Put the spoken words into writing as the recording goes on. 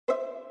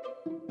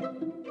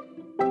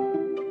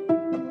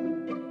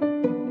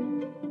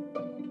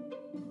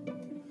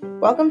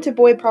Welcome to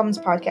Boy Problems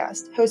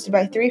Podcast, hosted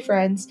by three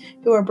friends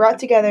who were brought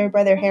together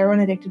by their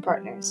heroin-addicted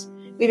partners.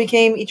 We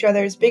became each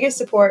other's biggest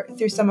support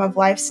through some of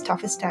life's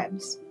toughest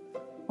times.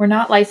 We're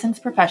not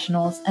licensed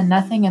professionals, and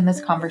nothing in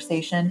this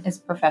conversation is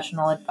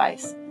professional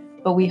advice,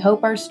 but we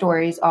hope our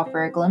stories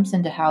offer a glimpse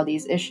into how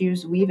these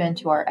issues weave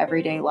into our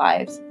everyday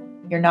lives.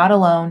 You're not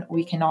alone.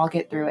 We can all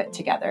get through it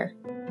together.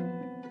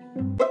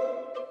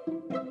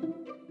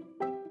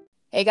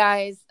 Hey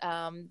guys,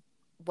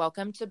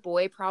 welcome to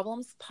Boy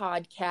Problems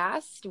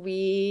Podcast.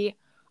 We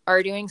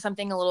are doing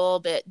something a little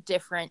bit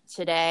different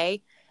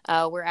today.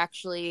 We're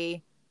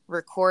actually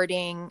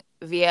recording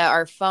via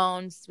our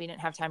phones. We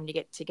didn't have time to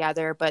get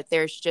together, but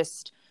there's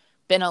just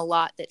been a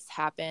lot that's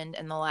happened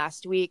in the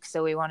last week.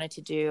 So we wanted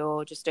to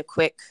do just a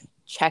quick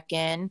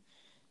check-in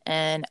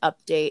and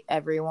update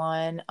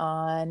everyone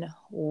on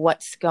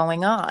what's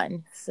going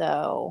on.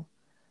 So,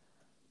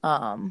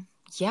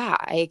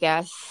 I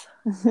guess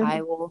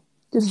I will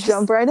just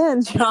jump right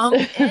in.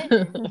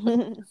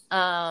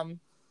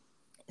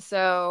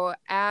 So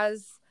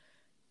as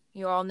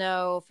you all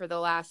know, for the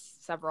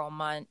last several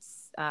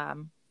months,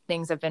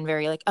 things have been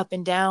very up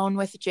and down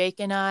with Jake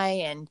and I,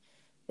 and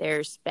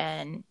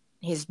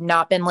he's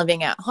not been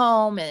living at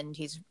home, and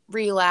he's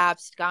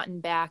relapsed,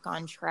 gotten back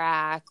on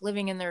track,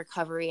 living in the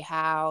recovery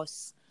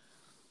house,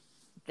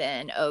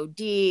 then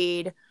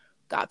OD'd,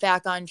 got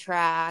back on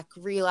track,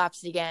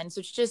 relapsed again. So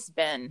it's just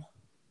been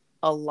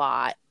a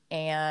lot.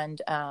 And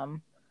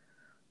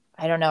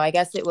I don't know, I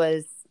guess it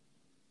was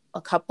a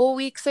couple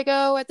weeks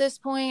ago at this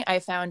point, I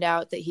found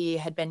out that he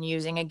had been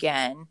using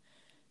again,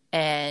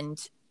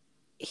 and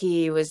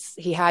he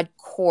had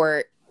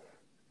court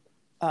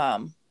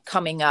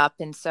coming up.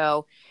 And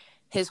so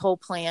his whole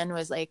plan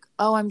was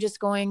I'm just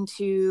going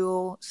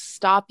to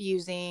stop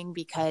using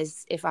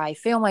because if I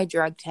fail my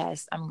drug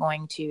test, I'm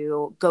going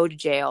to go to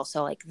jail.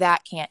 So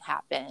that can't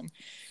happen.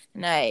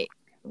 And I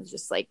was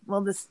just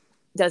well, this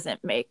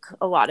doesn't make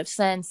a lot of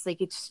sense.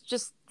 It's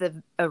just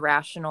the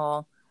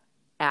irrational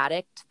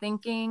addict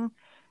thinking.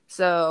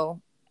 So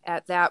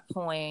at that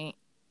point,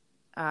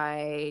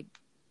 I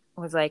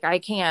was I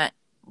can't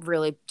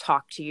really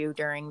talk to you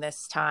during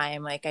this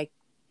time. I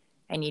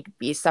need to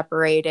be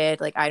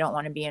separated. I don't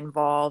want to be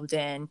involved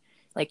in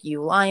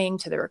you lying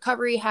to the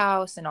recovery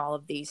house and all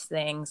of these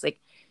things.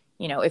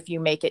 If you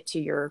make it to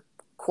your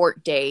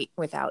court date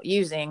without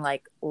using,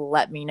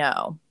 let me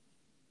know.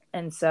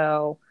 And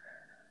so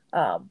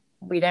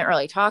we didn't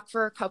really talk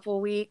for a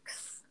couple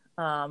weeks.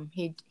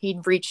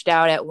 He'd reached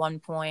out at one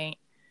point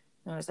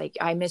and was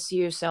I miss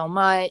you so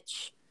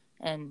much.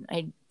 And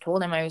I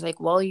told him, I was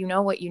well, you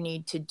know what you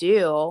need to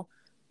do.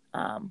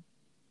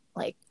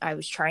 I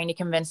was trying to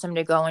convince him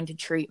to go into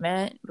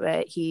treatment,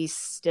 but he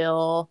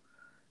still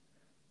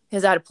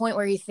is at a point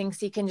where he thinks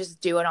he can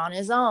just do it on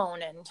his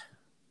own. And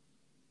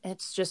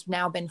it's just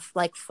now been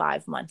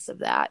 5 months of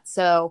that.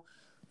 So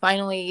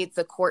finally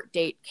the court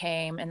date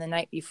came, and the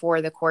night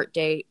before the court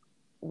date,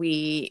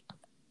 we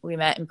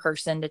met in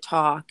person to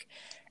talk,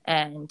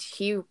 and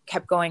he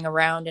kept going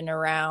around and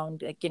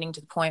around, getting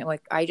to the point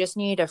I just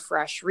need a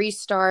fresh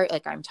restart.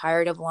 I'm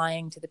tired of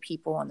lying to the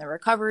people in the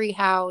recovery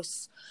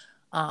house.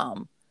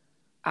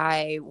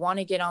 I want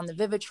to get on the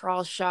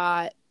Vivitrol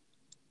shot,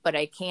 but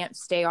I can't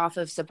stay off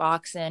of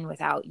Suboxone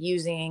without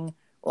using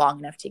long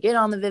enough to get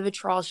on the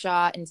Vivitrol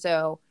shot. And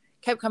so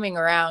kept coming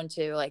around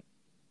to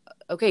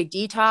okay,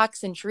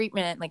 detox and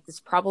treatment, this is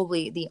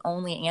probably the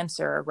only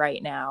answer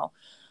right now.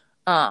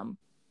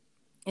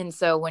 And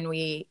so when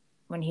he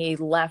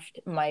left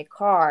my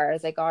car, I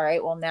was all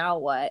right, well, now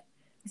what?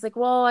 He's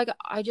well,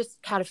 I just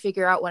got to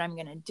figure out what I'm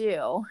going to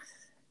do.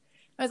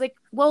 I was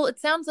well, it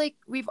sounds like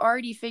we've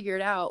already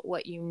figured out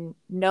what you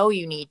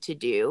need to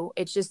do.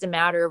 It's just a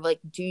matter of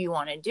do you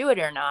want to do it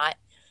or not?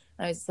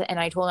 And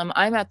I told him,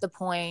 I'm at the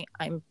point,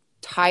 I'm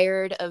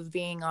tired of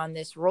being on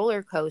this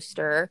roller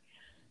coaster.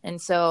 And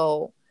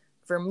so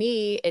for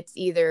me, it's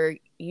either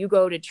you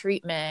go to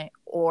treatment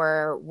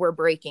or we're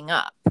breaking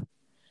up.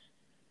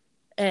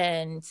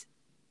 And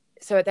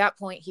so at that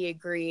point he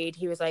agreed.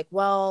 He was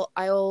well,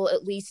 I'll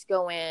at least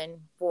go in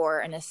for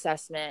an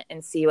assessment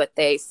and see what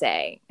they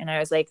say. And I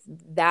was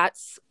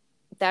that's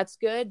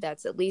good.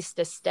 That's at least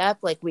a step.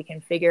 We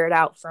can figure it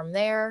out from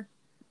there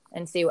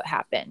and see what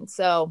happens.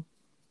 So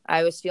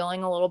I was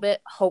feeling a little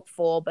bit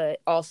hopeful,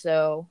 but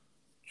also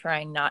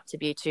trying not to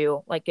be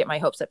too, get my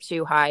hopes up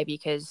too high,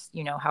 because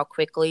you know how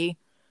quickly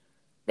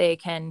they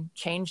can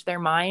change their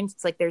minds.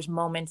 It's there's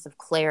moments of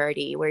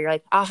clarity where you're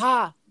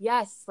aha,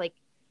 yes,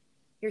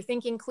 you're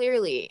thinking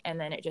clearly, and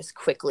then it just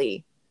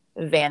quickly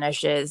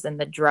vanishes and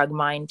the drug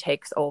mind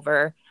takes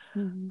over.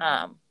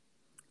 Mm-hmm.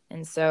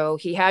 And so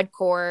he had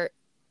court.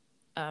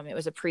 It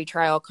was a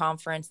pretrial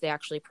conference. They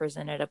actually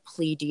presented a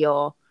plea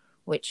deal,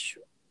 which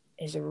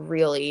is a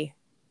really,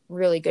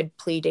 really good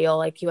plea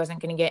deal. He wasn't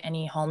going to get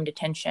any home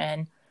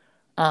detention.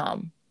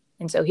 And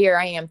so here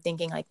I am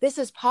thinking this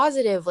is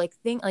positive.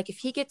 If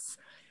he gets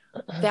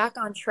back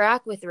on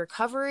track with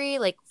recovery,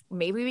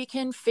 maybe we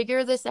can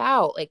figure this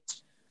out.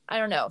 I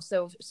don't know.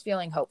 So just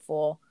feeling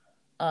hopeful.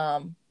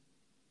 And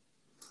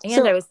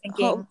I was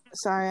thinking,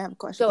 sorry, I have a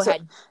question. Go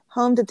ahead.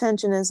 Home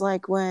detention is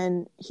like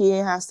when he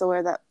has to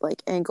wear that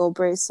like ankle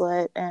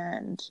bracelet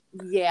and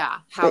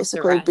house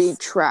basically arrest. be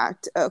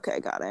tracked. Okay,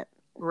 got it.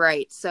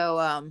 Right.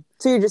 So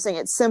so you're just saying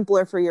it's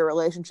simpler for your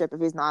relationship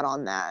if he's not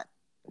on that.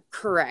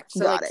 Correct.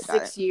 So got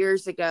 6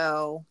 years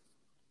ago,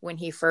 when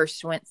he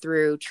first went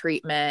through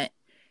treatment,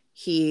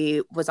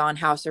 he was on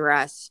house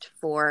arrest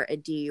for a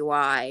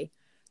DUI,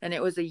 and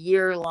it was a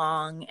year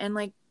long. And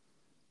like,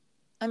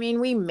 I mean,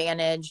 we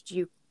managed.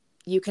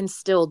 You can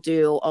still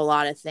do a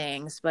lot of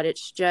things, but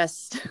it's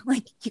just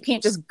like you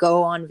can't just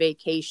go on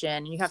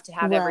vacation. You have to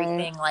have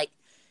everything like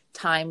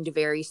timed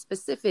very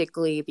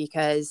specifically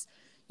because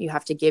you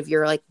have to give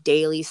your like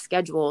daily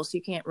schedule. So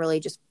you can't really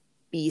just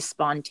be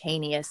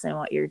spontaneous in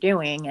what you're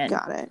doing. And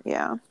got it.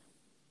 Yeah.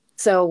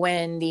 So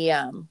when the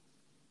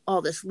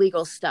all this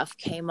legal stuff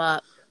came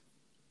up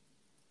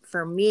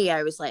for me,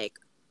 I was like,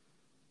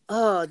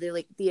 oh,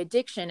 the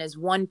addiction is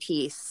one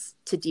piece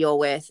to deal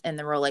with in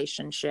the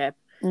relationship.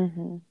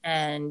 Mm-hmm.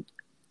 And,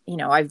 you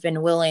know, I've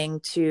been willing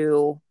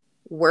to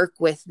work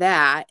with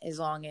that as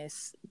long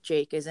as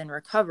Jake is in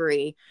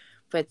recovery.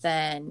 But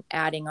then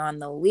adding on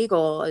the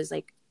legal is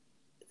like,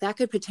 that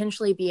could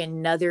potentially be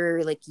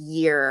another like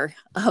year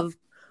of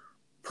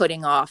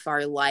putting off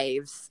our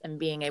lives and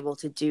being able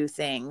to do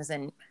things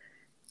and,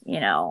 you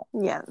know.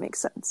 Yeah, that makes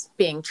sense.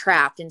 Being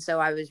trapped. And so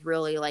I was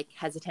really like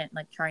hesitant,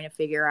 like trying to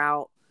figure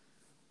out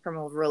from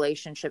a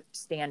relationship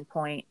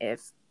standpoint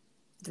if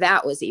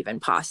that was even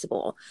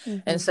possible.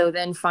 Mm-hmm. And so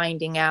then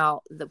finding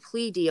out the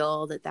plea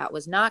deal that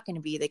was not going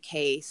to be the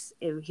case,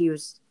 he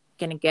was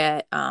going to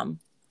get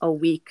a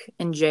week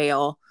in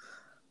jail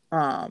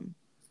and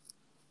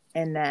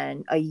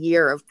then a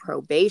year of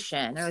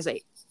probation. I was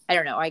like, I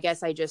don't know, I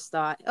guess I just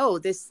thought,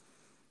 oh,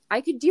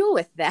 I could deal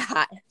with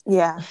that.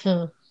 Yeah.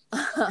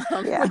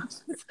 Yeah.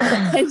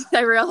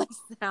 I realize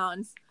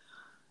sounds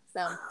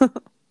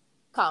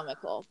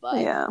comical,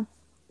 but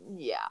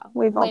yeah,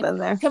 we've all been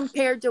there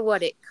compared to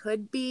what it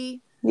could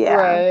be. Yeah.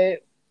 Right.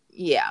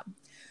 Yeah.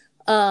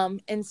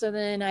 And so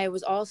then I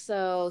was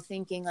also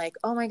thinking like,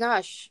 oh my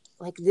gosh,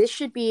 like this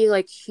should be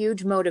like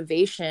huge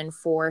motivation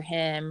for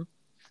him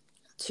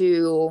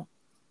to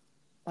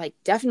like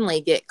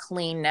definitely get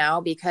clean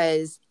now,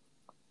 because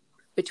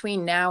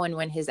between now and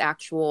when his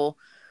actual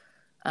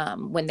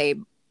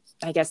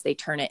I guess they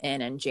turn it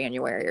in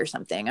January or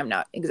something. I'm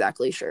not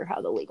exactly sure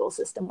how the legal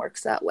system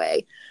works that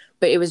way,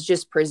 but it was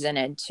just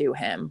presented to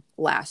him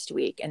last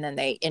week. And then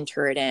they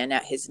enter it in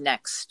at his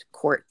next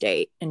court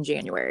date in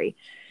January.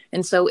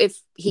 And so if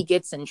he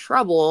gets in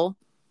trouble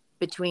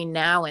between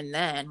now and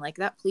then, like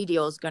that plea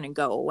deal is going to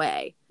go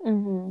away.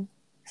 Mm-hmm.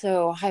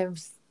 So I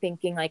was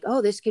thinking like,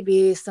 oh, this could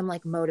be some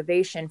like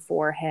motivation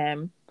for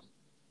him.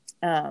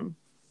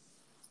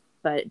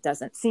 But it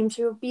doesn't seem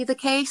to be the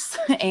case.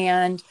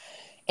 And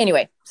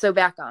anyway, so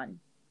back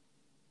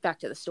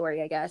to the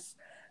story, I guess.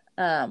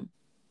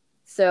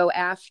 So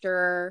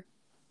after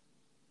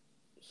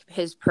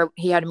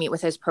he had to meet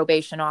with his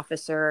probation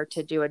officer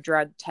to do a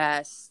drug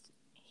test.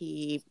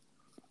 He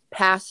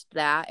passed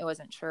that. I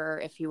wasn't sure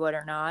if he would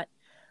or not.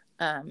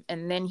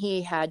 And then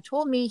he had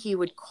told me he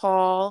would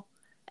call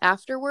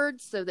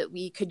afterwards so that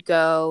we could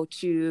go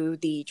to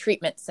the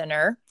treatment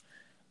center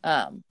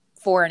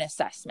for an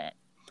assessment.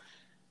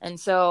 And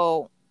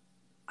so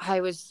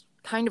I was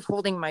kind of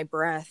holding my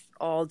breath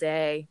all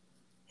day.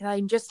 And I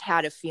just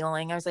had a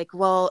feeling. I was like,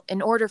 well,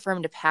 in order for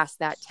him to pass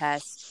that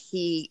test,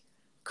 he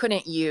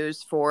couldn't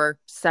use for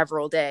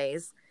several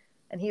days.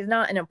 And he's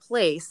not in a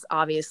place,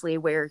 obviously,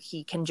 where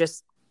he can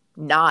just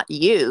not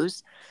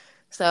use.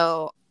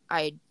 So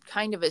I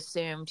kind of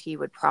assumed he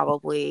would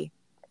probably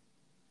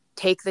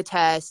take the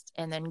test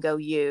and then go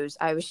use.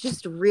 I was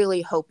just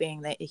really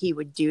hoping that he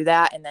would do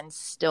that and then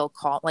still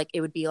call, like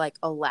it would be like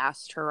a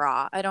last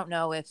hurrah. I don't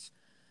know if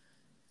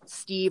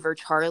Steve or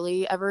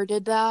Charlie ever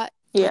did that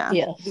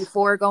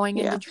before going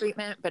into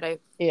treatment, but I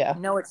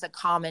know it's a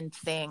common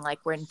thing, like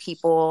when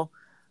people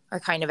are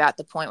kind of at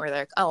the point where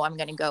they're like, oh, I'm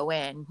going to go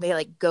in, they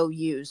like go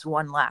use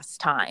one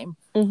last time.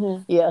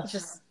 Mm-hmm. It's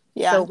just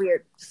so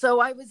weird. So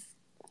I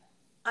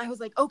was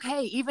like,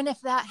 okay, even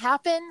if that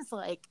happens,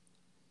 like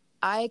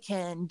I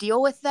can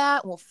deal with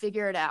that. We'll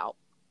figure it out.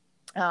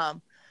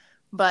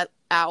 But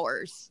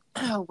hours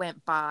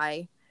went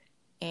by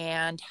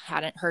and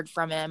hadn't heard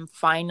from him.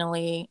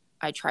 Finally,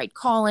 I tried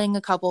calling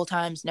a couple of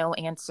times, no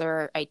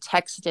answer. I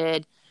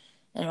texted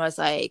and was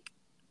like,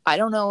 I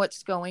don't know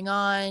what's going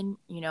on.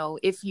 You know,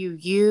 if you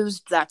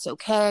used, that's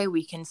okay.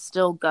 We can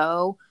still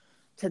go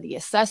to the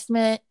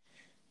assessment.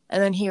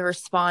 And then he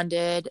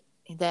responded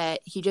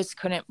that he just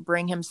couldn't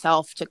bring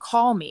himself to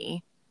call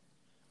me.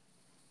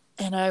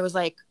 And I was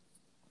like,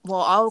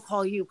 well, I'll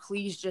call you.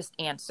 Please just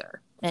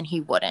answer. And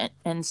he wouldn't.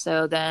 And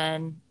so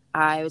then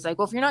I was like,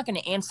 well, if you're not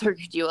going to answer,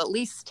 could you at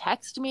least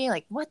text me?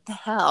 Like, what the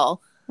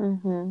hell?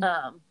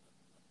 Mm-hmm.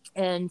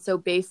 And so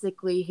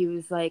basically he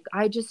was like,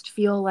 I just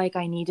feel like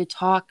I need to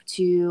talk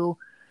to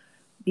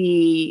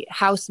the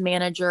house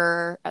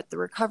manager at the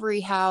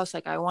recovery house,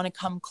 like I want to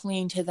come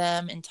clean to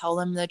them and tell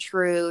them the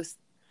truth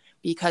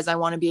because I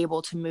want to be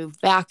able to move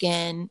back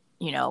in,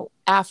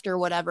 after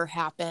whatever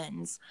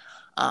happens.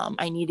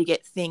 I need to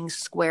get things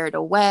squared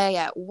away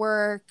at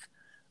work,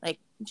 like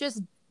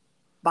just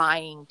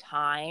buying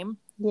time.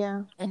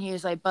 Yeah. And he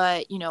was like,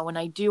 but, when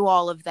I do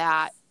all of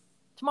that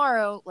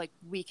tomorrow, like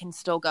we can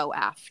still go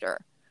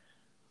after.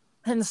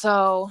 And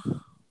so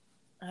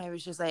I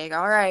was just like,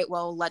 all right,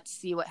 well, let's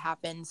see what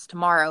happens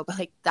tomorrow. But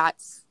like,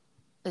 that's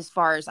as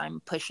far as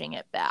I'm pushing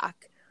it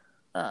back.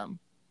 And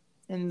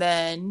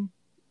then,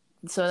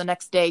 so the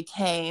next day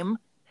came,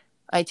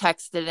 I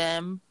texted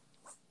him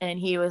and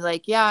he was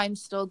like, yeah, I'm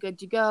still good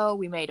to go.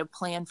 We made a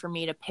plan for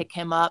me to pick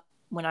him up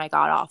when I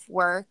got off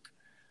work.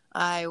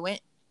 I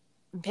went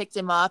and picked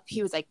him up.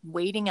 He was like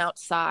waiting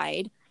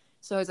outside.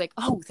 So I was like,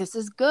 oh, this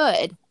is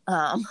good.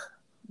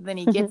 Then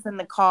he gets in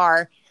the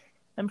car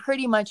and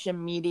pretty much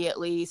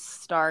immediately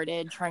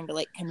started trying to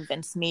like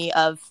convince me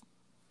of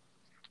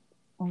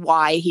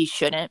why he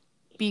shouldn't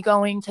be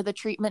going to the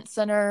treatment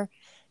center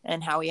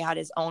and how he had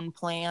his own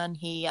plan.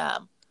 He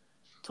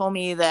told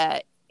me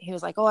that he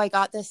was like, oh, I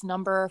got this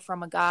number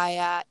from a guy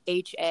at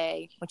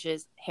HA, which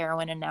is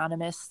Heroin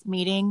Anonymous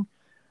meeting.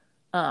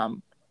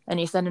 And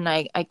he said, and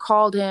I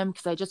called him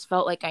because I just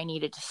felt like I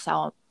needed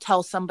to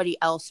tell somebody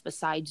else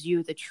besides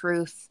you the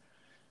truth.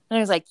 And I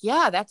was like,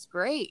 yeah, that's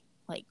great.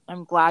 Like,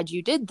 I'm glad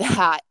you did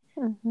that.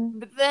 Mm-hmm.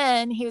 But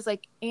then he was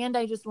like, and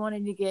I just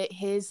wanted to get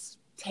his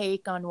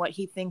take on what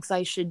he thinks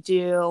I should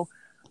do.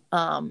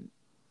 And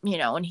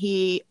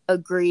he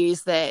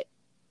agrees that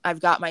I've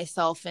got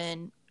myself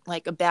in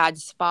like a bad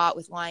spot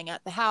with lying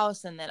at the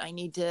house and that I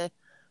need to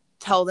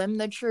tell them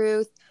the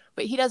truth,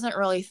 but he doesn't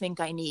really think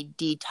I need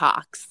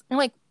detox. I'm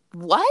like,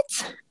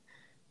 what?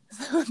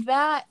 So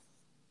that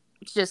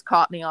just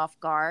caught me off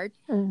guard.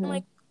 Mm-hmm. I'm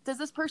like, does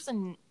this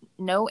person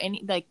know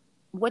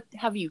what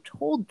have you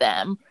told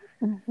them?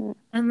 Mm-hmm.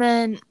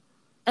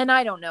 And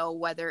I don't know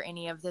whether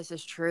any of this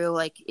is true.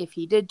 Like if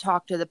he did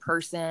talk to the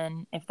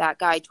person, if that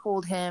guy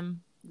told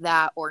him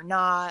that or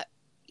not.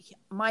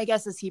 My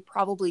guess is he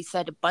probably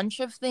said a bunch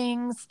of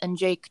things and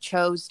Jake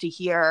chose to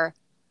hear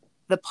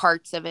the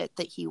parts of it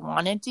that he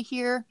wanted to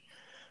hear.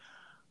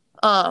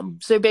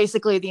 So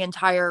basically the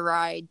entire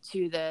ride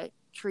to the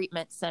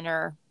treatment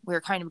center, we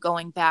were kind of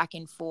going back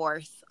and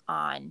forth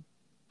on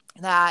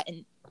that.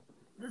 And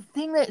the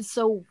thing that is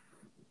so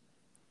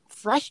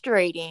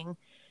frustrating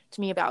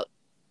to me about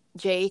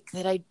Jake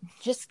that I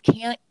just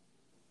can't,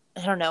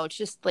 I don't know, it's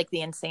just like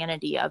the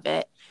insanity of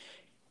it.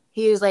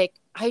 He was like,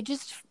 I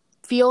just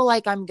feel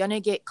like I'm gonna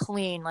get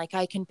clean. Like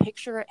I can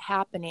picture it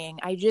happening.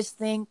 I just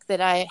think that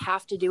I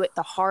have to do it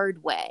the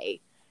hard way.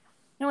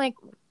 And I'm like,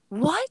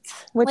 what?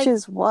 Which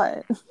is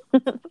what?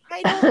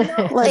 I don't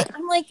know.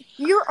 I'm like,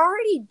 you're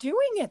already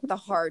doing it the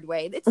hard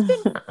way. It's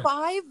been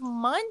 5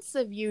 months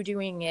of you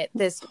doing it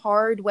this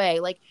hard way.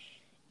 Like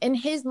in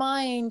his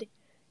mind,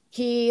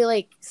 he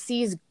like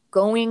sees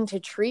going to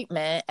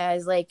treatment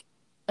as like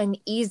an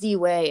easy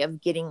way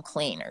of getting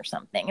clean or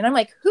something. And I'm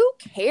like, who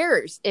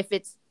cares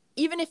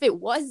even if it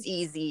was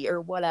easy or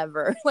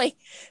whatever? Like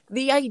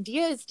the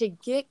idea is to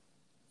get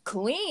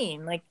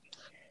clean. Like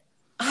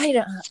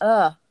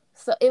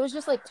so it was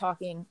just like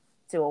talking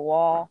to a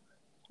wall.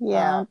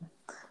 Yeah.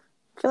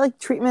 I feel like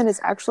treatment is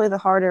actually the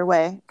harder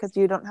way because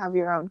you don't have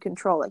your own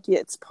control. Like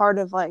it's part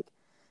of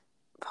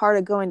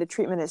going to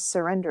treatment is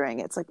surrendering.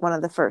 It's like one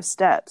of the first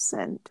steps.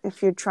 And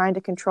if you're trying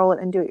to control it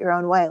and do it your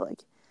own way,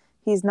 like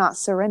he's not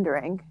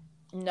surrendering.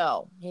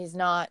 No, he's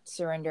not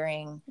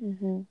surrendering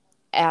mm-hmm.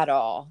 at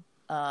all.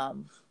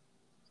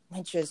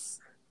 It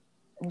just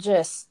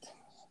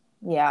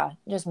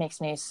makes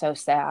me so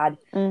sad.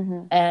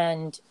 Mm-hmm.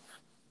 And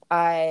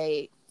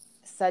I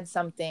said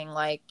something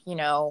like,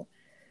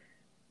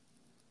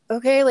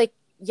 okay, like,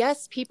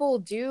 yes, people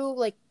do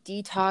like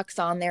detox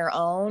on their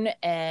own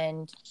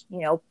and,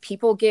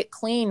 people get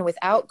clean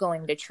without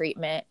going to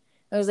treatment.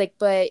 I was like,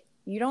 but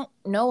you don't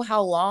know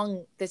how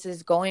long this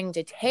is going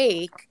to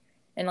take.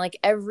 And like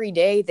every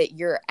day that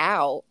you're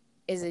out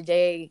is a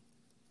day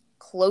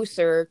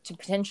closer to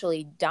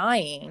potentially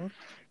dying.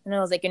 And I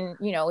was like, and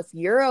if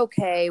you're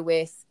okay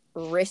with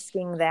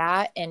risking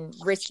that and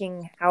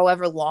risking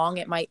however long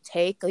it might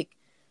take, like,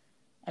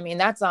 I mean,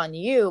 that's on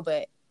you.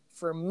 But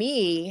for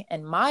me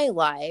and my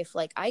life,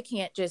 like, I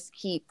can't just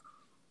keep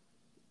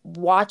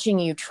watching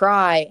you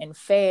try and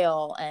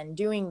fail and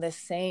doing the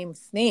same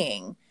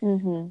thing.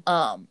 Mm-hmm.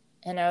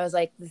 And I was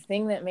like, the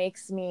thing that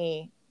makes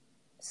me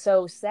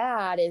so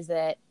sad is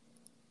that,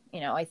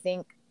 I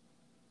think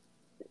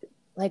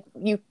like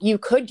you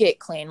could get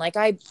clean. Like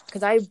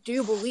because I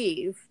do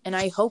believe, and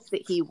I hope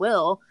that he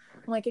will.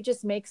 Like, it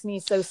just makes me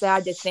so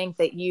sad to think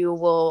that you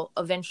will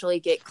eventually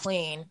get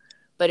clean,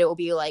 but it will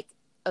be like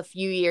a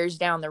few years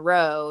down the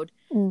road.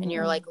 Mm-hmm. And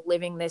you're like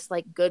living this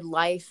like good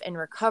life and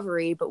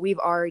recovery, but we've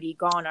already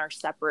gone our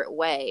separate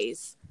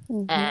ways.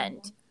 Mm-hmm.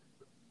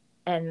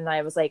 And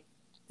I was like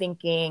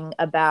thinking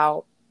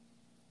about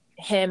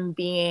him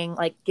being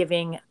like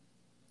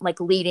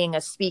leading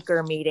a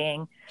speaker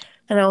meeting.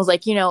 And I was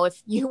like,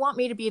 if you want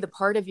me to be the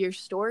part of your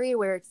story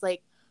where it's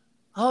like,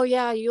 oh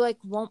yeah, you like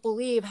won't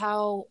believe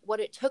what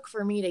it took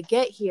for me to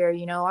get here.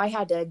 I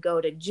had to go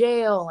to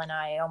jail and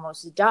I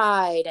almost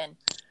died, and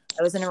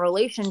I was in a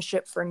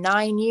relationship for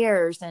 9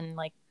 years, and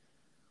like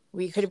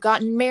we could have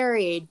gotten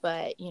married,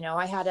 but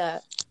I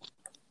had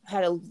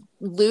to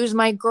lose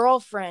my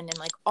girlfriend and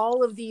like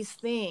all of these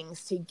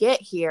things to get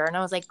here. And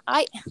I was like,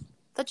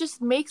 that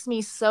just makes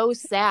me so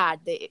sad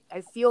that I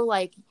feel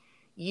like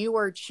you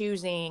are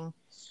choosing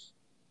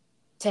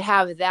to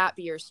have that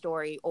be your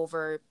story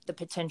over the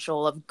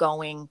potential of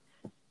going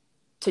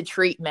to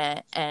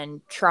treatment and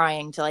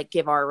trying to like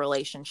give our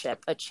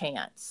relationship a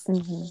chance.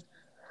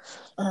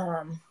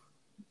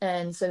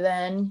 And so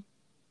then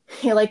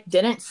he like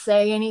didn't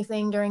say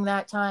anything during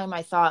that time.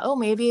 I thought, oh,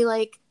 maybe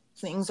like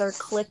things are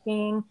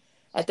clicking.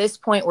 At this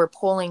point, we're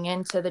pulling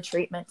into the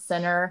treatment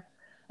center,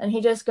 and he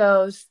just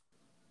goes,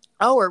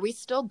 oh, are we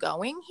still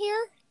going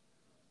here?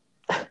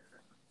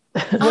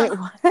 Wait,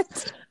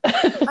 what?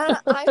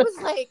 I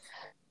was like,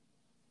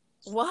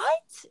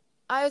 what?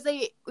 I was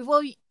like,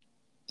 well,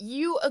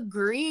 you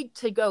agreed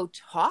to go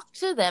talk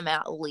to them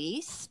at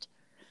least.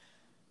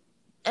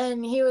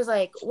 And he was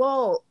like,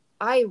 well,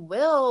 I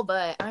will,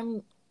 but I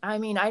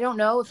don't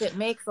know if it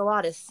makes a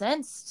lot of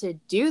sense to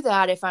do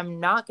that if I'm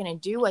not going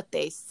to do what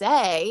they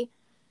say.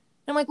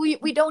 I'm like,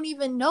 we don't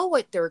even know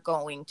what they're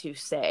going to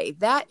say.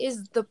 That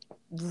is the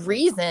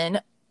reason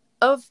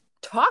of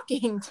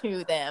talking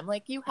to them.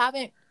 Like, you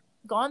haven't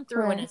gone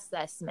through an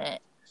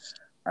assessment.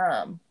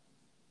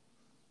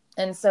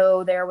 And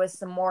so there was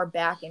some more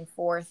back and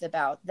forth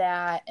about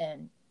that.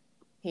 And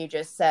he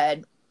just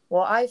said,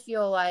 well, I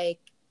feel like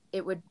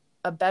it would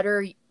a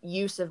better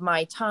use of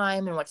my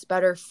time, and what's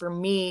better for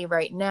me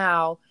right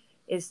now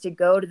is to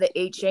go to the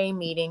HA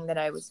meeting that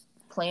I was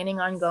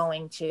planning on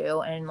going to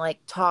and like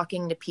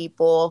talking to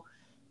people,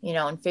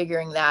 and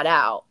figuring that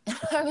out.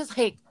 I was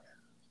like,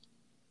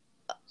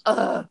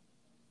 I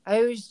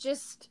was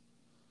just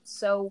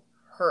so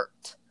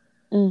hurt.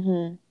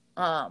 And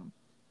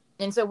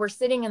so we're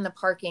sitting in the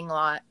parking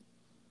lot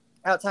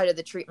outside of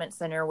the treatment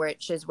center,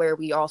 which is where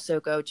we also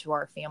go to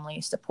our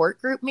family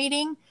support group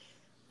meeting.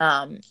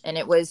 And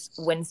it was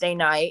Wednesday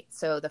night,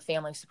 so the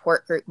family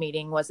support group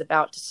meeting was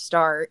about to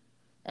start.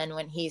 And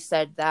when he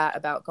said that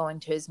about going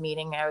to his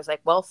meeting, I was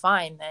like, well,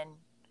 fine, then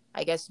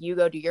I guess you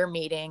go to your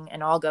meeting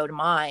and I'll go to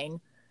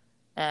mine.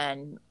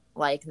 And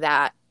like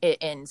that, it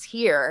ends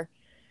here.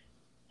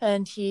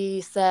 And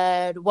he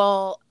said,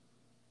 well,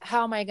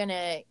 how am I going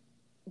to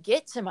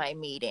get to my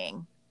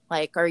meeting?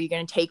 Like, are you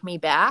going to take me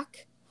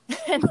back?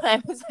 And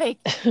I was like,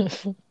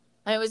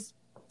 I was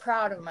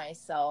proud of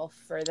myself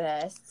for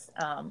this.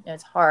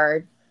 It's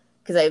hard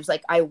because I was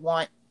like, I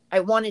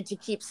wanted to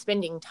keep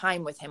spending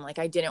time with him. Like,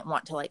 I didn't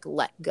want to like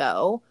let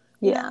go.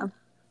 Yeah.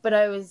 But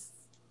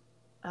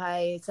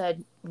I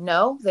said,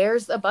 no,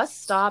 there's a bus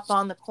stop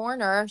on the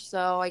corner,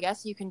 so I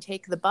guess you can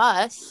take the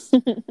bus.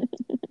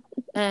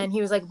 And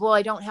he was like, well,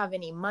 I don't have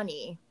any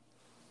money.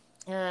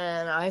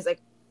 And I was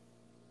like,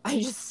 I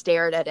just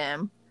stared at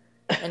him,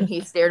 and he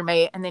stared at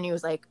me, and then he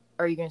was like,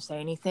 are you going to say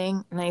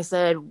anything? And I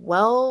said,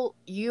 well,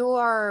 you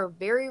are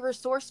very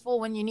resourceful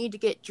when you need to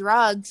get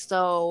drugs,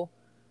 so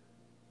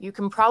you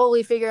can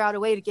probably figure out a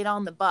way to get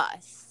on the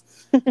bus.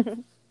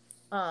 And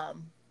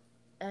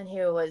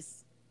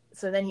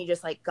so then he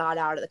just like got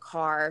out of the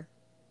car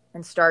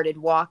and started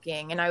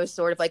walking. And I was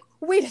sort of like,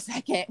 wait a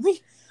second.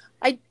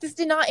 This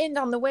did not end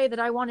on the way that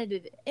I wanted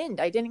it to end.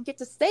 I didn't get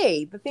to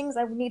say the things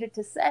I needed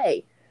to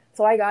say.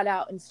 So I got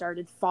out and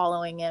started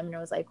following him, and I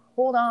was like,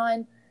 hold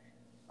on.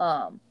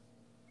 And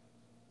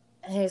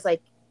he was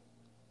like,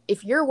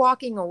 if you're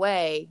walking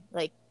away,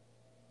 like,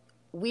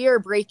 we are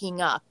breaking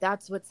up.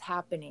 That's what's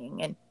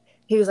happening. And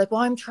he was like,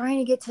 well, I'm trying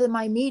to get to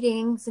my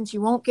meeting since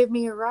you won't give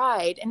me a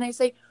ride. And I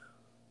say,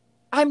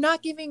 I'm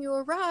not giving you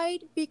a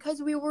ride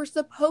because we were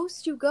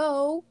supposed to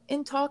go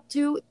and talk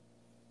to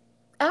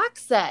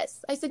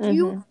Access. I said,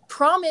 you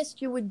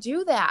promised you would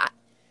do that.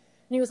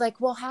 And he was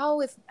like, well, how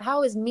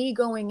is me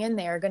going in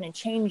there going to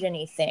change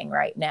anything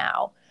right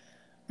now?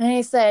 And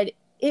I said,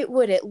 it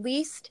would at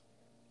least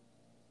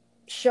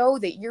show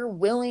that you're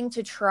willing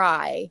to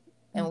try,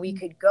 and we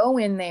could go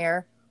in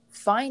there,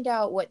 find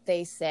out what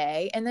they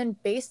say, and then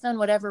based on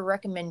whatever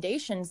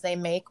recommendations they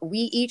make, we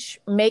each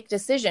make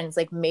decisions.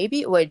 Like, maybe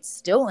it would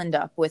still end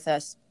up with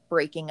us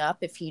breaking up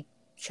if he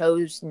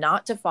chose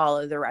not to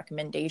follow the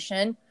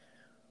recommendation,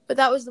 but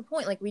that was the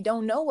point. Like, we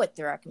don't know what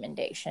the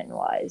recommendation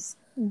was.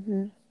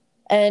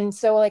 And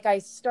so like I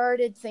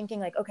started thinking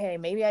like, okay,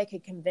 maybe I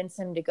could convince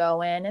him to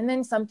go in. And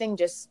then something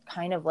just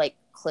kind of like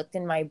clicked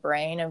in my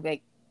brain of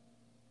like,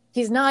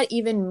 he's not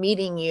even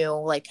meeting you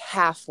like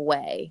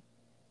halfway.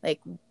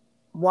 Like,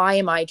 why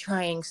am I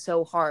trying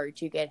so hard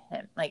to get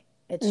him? Like,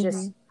 it's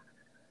just,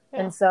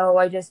 and so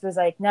I just was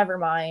like, never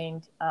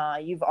mind.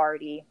 You've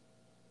already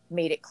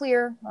made it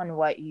clear on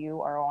what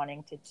you are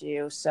wanting to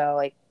do. So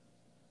like,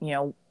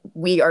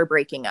 we are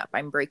breaking up.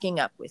 I'm breaking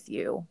up with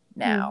you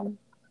now.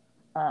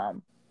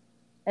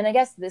 And I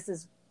guess this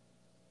is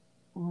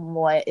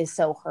what is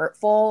so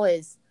hurtful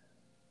is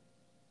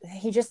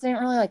he just didn't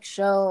really like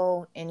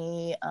show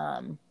any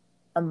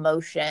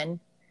emotion.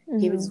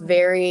 He was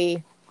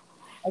very,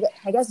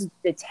 I guess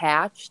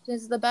detached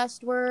is the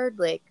best word.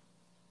 Like,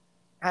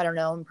 I don't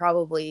know, and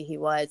probably he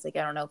was like,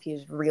 I don't know if he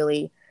was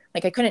really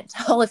like, I couldn't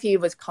tell if he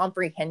was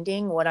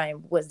comprehending what I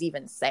was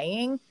even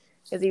saying,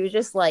 because he was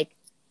just like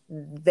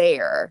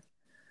there.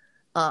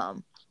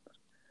 And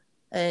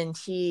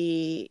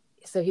he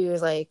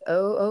was like,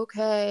 oh,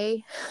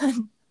 okay.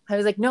 I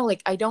was like, no,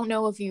 like, I don't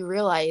know if you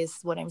realize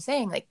what I'm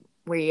saying. Like,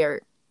 we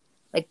are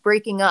like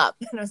breaking up.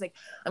 And I was like,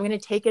 I'm going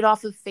to take it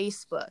off of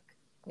Facebook.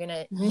 I'm going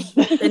to,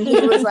 and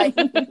he was like,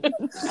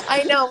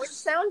 I know, which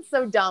sounds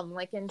so dumb.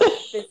 Like, and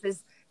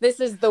this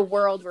is the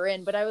world we're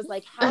in. But I was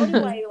like, how do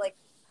I like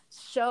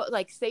show,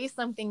 like say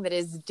something that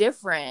is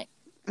different,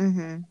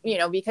 you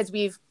know, because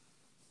we've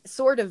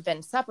sort of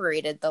been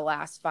separated the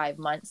last 5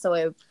 months. So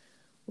I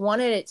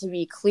wanted it to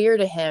be clear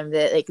to him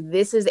that like,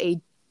 this is a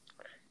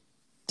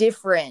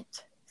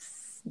different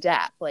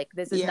step. Like,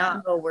 this is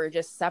not, oh, we're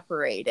just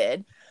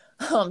separated.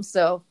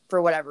 So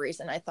for whatever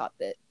reason, I thought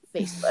that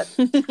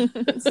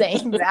Facebook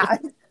saying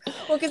that,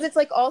 well, because it's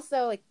like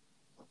also like,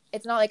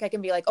 it's not like I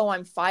can be like, oh,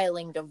 I'm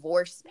filing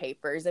divorce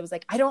papers. It was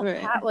like, I don't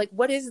have like,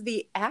 what is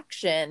the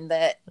action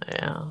that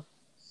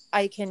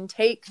I can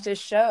take to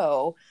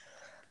show?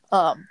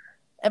 But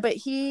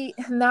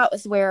that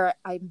was where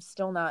I'm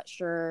still not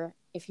sure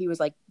if he was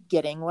like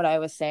getting what I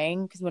was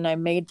saying. Because when I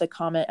made the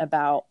comment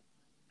about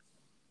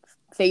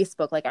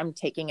Facebook, like I'm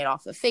taking it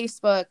off of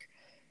Facebook,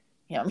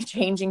 you know, I'm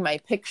changing my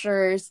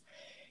pictures.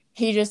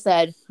 He just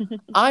said,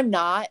 I'm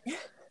not.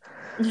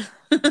 And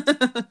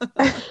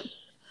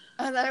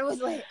I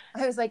was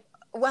like,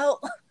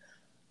 well,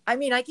 I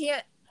mean, I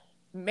can't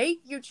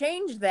make you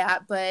change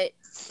that, but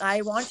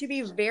I want to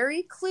be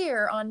very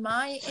clear on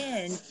my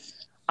end.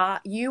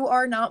 You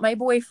are not my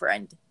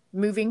boyfriend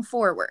moving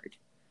forward.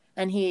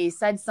 And he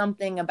said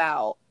something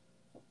about,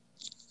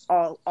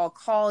 I'll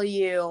call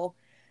you.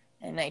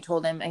 And I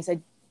told him, I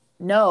said,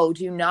 no,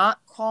 do not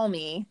call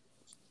me.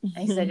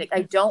 I said,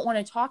 I don't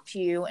want to talk to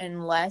you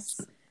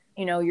unless,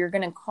 you know, you're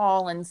going to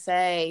call and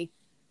say,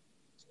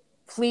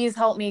 please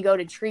help me go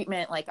to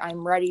treatment. Like,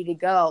 I'm ready to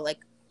go. Like,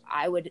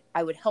 I would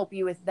help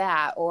you with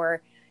that.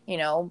 Or, you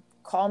know,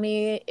 call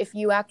me if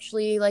you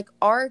actually like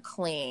are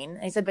clean.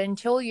 I said, but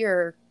until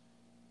you're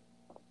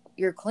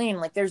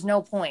clean, like there's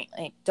no point.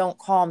 Like, don't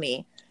call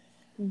me.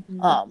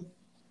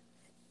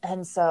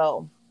 And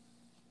so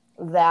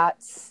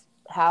that's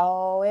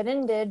how it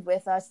ended,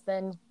 with us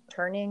then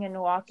turning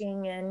and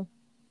walking, and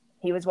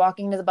he was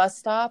walking to the bus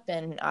stop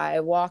and I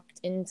walked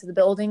into the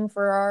building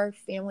for our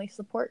family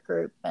support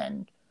group.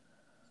 And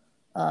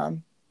I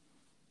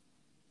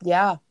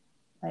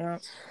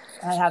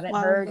haven't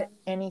heard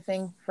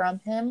anything from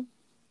him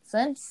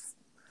since,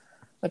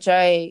 which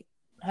I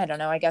don't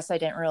know, I guess I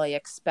didn't really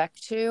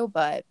expect to,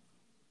 but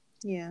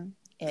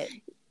it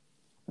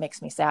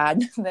makes me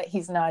sad that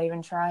he's not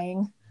even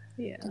trying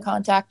to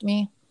contact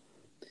me.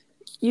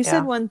 You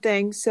said one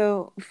thing.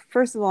 So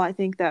first of all, I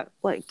think that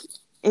like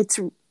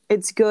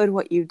it's good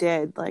what you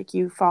did. Like,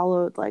 you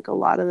followed like a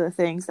lot of the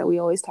things that we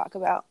always talk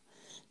about,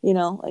 you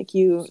know, like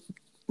you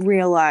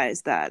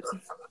realized that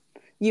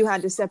you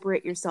had to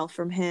separate yourself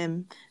from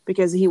him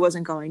because he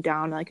wasn't going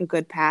down like a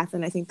good path.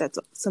 And I think that's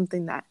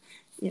something that,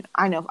 you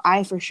know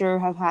I for sure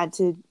have had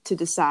to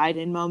decide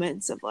in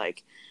moments of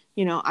like,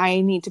 you know,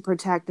 I need to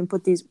protect and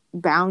put these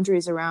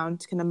boundaries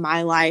around kind of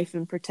my life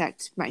and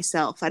protect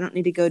myself. I don't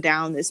need to go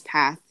down this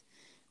path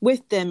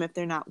with them if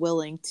they're not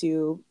willing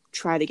to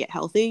try to get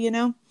healthy, you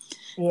know?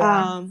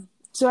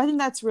 So I think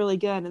that's really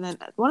good. And then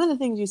one of the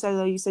things you said,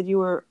 though, you said you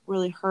were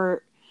really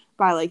hurt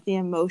by like the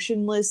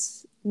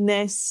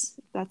emotionlessness,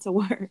 if that's a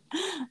word,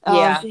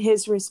 of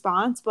his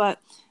response. But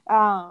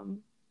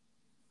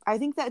I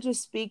think that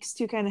just speaks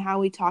to kind of how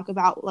we talk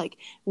about like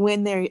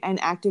when they're in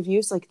active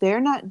use, like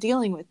they're not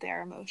dealing with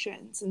their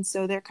emotions. And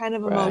so they're kind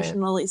of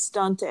emotionally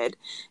stunted.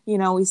 You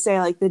know, we say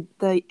like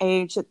the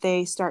age that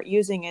they start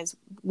using is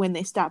when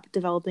they stop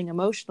developing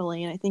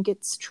emotionally. And I think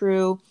it's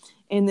true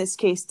in this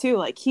case too.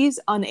 Like, he's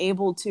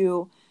unable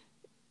to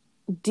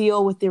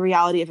deal with the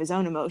reality of his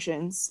own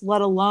emotions,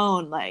 let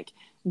alone like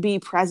be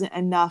present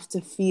enough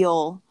to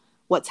feel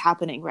what's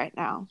happening right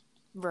now.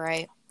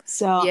 Right.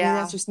 So I mean,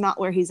 that's just not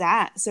where he's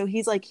at. So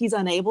he's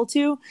unable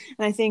to.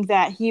 And I think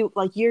that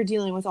you're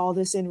dealing with all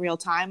this in real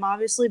time,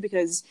 obviously,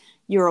 because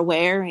you're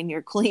aware and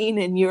you're clean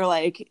and you're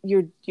like,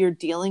 you're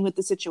dealing with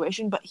the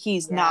situation, but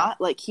he's not.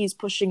 Like, he's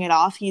pushing it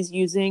off, he's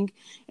using.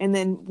 And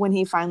then when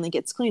he finally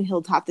gets clean,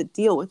 he'll have to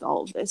deal with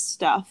all of this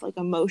stuff, like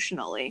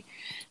emotionally.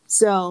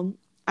 So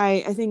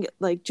I think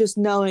like just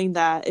knowing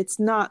that it's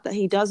not that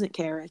he doesn't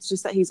care, it's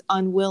just that he's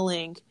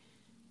unwilling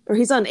or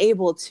he's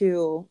unable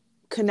to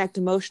connect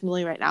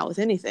emotionally right now with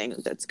anything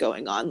that's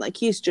going on. Like,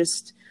 he's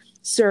just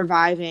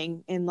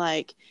surviving and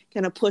like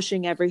kind of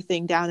pushing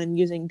everything down and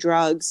using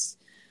drugs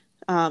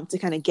to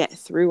kind of get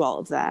through all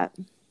of that.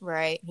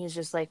 Right. He's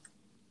just like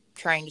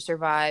trying to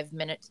survive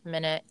minute to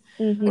minute.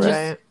 Mm-hmm.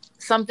 Just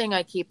something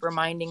I keep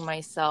reminding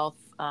myself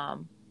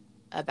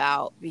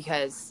about,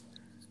 because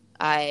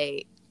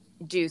I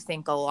do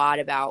think a lot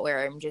about,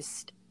 where I'm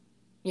just,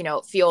 you know,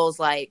 it feels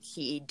like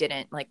he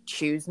didn't like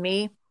choose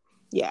me.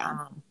 Yeah.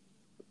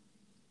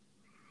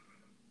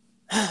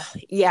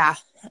 Yeah.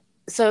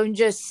 So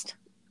just,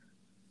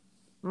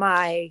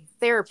 my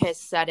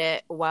therapist said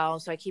it well,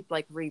 so I keep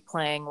like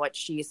replaying what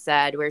she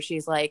said, where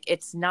she's like,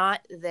 it's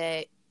not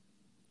that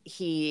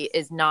he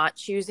is not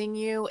choosing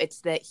you,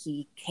 it's that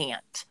he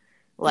can't.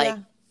 Like,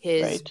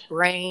 his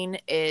brain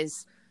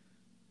is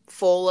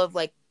full of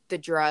like the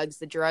drugs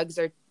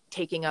are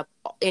taking up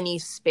any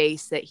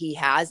space that he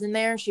has in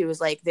there. She was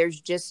like,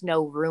 there's just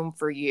no room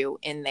for you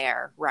in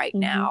there right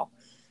now.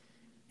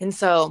 And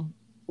so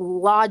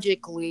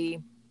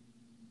logically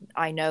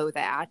I know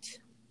that.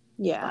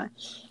 Yeah.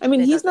 I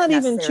mean, he's not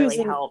even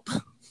choosing help.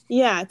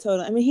 Yeah,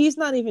 totally. I mean, he's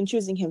not even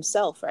choosing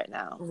himself right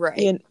now.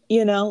 Right.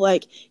 You know,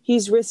 like,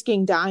 he's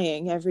risking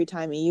dying every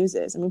time he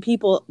uses. I mean,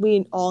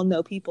 we all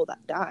know people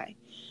that die.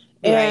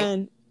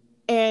 Right.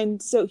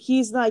 And so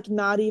he's like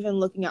not even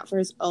looking out for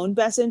his own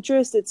best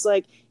interest. It's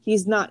like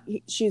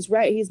she's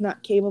right, he's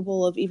not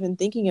capable of even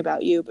thinking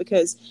about you,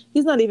 because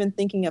he's not even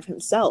thinking of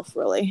himself,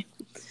 really.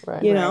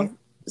 Right. You know?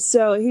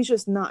 So he's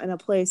just not in a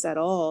place at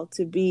all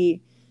to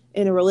be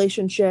in a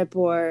relationship,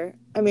 or,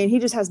 I mean, he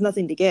just has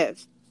nothing to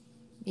give.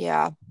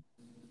 Yeah.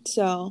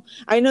 So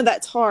I know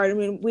that's hard. I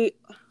mean,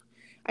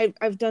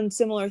 I've done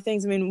similar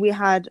things. I mean, we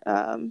had,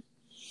 oh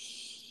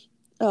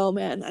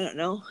man, I don't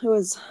know. It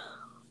was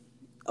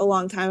a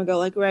long time ago,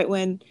 like right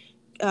when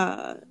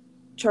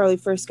Charlie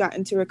first got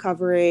into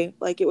recovery.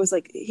 Like, it was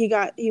like he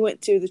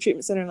went to the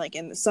treatment center like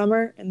in the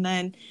summer, and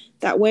then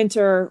that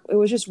winter it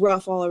was just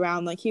rough all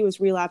around. Like, he was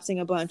relapsing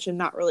a bunch and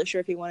not really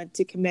sure if he wanted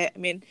to commit. I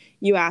mean,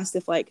 you asked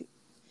if like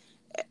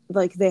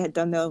they had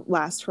done the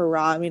last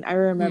hurrah. I mean, I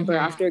remember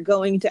after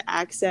going to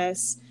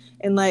Access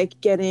and like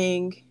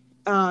getting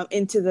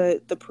into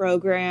the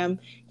program,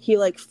 he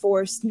like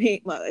forced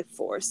me, well, like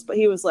forced, but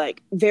he was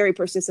like very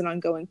persistent on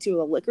going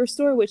to a liquor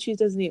store, which he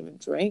doesn't even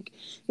drink.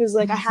 He was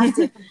like, I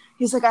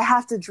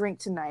have to drink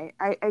tonight.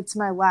 It's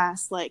my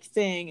last like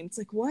thing. And it's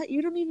like, what?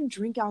 You don't even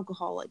drink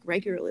alcohol like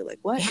regularly. Like,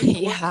 what?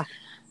 Yeah.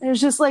 And it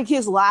was just like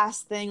his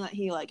last thing that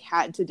he like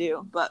had to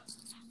do. But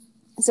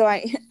so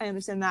I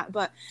understand that.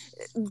 But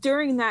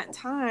during that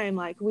time,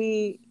 like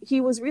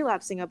he was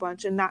relapsing a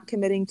bunch and not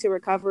committing to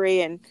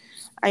recovery. And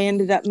I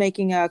ended up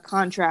making a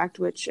contract,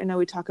 which I know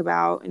we talk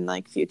about in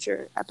like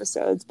future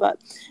episodes.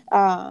 But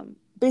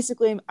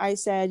basically I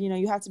said, you know,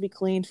 you have to be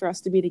clean for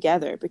us to be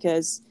together,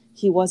 because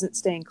he wasn't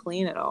staying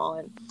clean at all.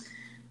 And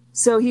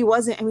so he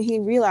wasn't, I mean, he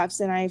relapsed,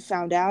 and I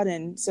found out.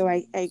 And so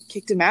I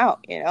kicked him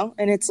out, you know,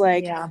 and it's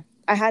like,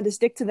 I had to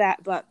stick to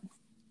that. But,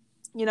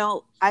 you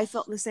know, I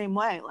felt the same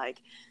way. Like,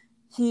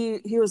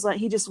 he was like,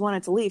 he just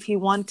wanted to leave. He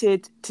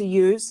wanted to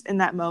use in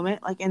that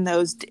moment, like in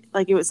those,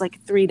 like it was like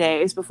 3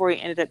 days before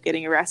he ended up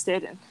getting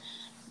arrested, and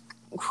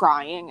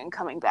crying and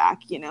coming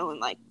back, you know, and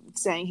like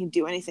saying he'd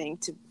do anything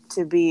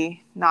to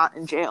be not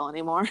in jail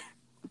anymore.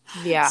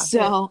 Yeah.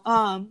 So,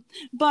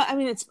 but I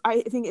mean,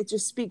 I think it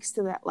just speaks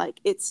to that. Like,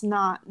 it's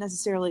not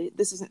necessarily,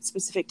 this isn't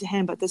specific to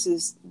him, but this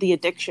is the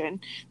addiction.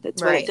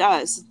 That's what it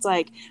does. It's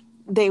like,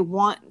 they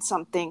want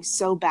something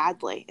so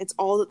badly. It's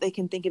all that they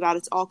can think about.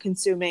 It's all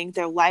consuming.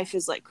 Their life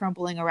is like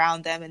crumbling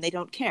around them, and they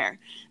don't care,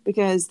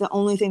 because the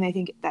only thing they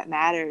think that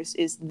matters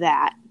is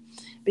that,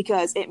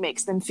 because it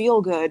makes them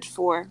feel good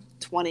for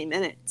 20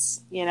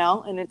 minutes, you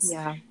know? And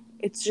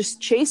it's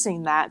just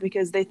chasing that,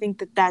 because they think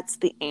that that's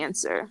the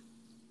answer.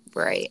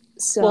 Right.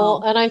 So,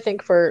 well, and I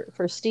think for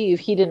Steve,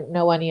 he didn't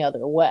know any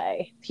other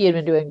way. He had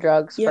been doing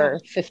drugs for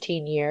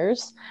 15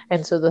 years.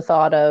 And so the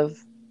thought of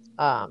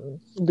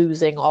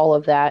losing all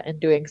of that and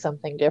doing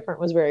something different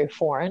was very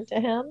foreign to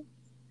him.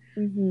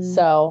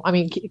 So, I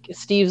mean,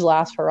 Steve's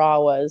last hurrah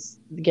was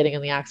getting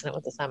in the accident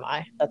with the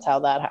semi. That's how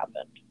that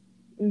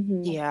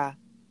happened. Yeah.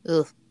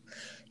 Ugh.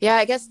 Yeah,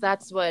 I guess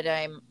that's what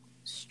I'm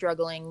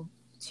struggling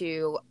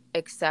to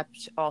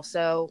accept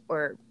also,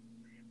 or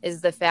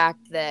is the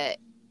fact that,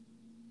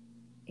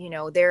 you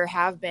know, there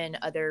have been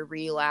other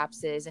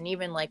relapses. And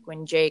even like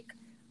when Jake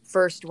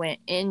first went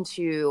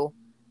into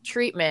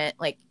treatment,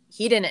 like,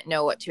 he didn't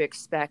know what to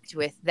expect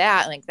with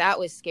that. Like, that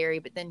was scary,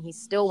 but then he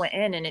still went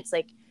in, and it's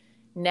like,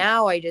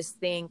 now I just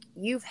think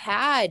you've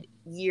had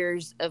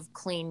years of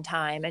clean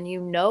time, and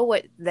you know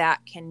what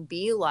that can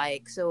be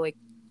like. So like,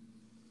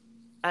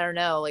 I don't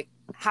know, like,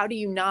 how do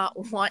you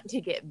not want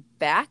to get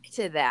back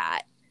to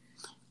that?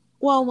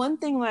 Well, one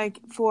thing,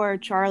 like for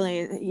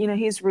Charlie, you know,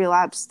 he's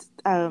relapsed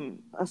a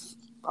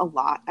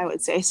lot, I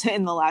would say,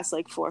 in the last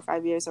like 4 or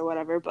 5 years or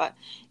whatever. But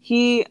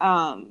he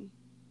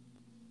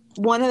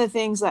one of the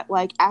things that,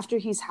 like, after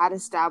he's had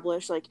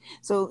established, like,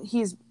 so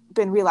he's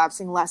been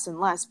relapsing less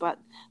and less, but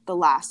the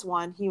last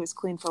one, he was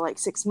clean for like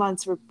 6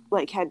 months,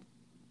 like had,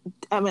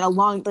 I mean, a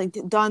long, like,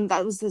 done,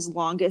 that was his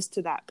longest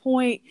to that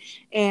point.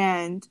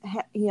 And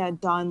he had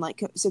done,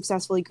 like,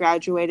 successfully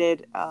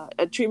graduated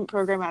a treatment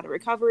program at a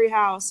recovery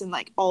house, and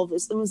like all of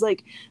this, it was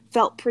like,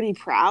 felt pretty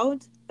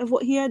proud of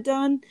what he had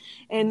done.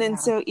 And then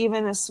so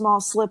even a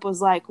small slip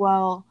was like,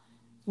 well,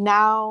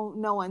 now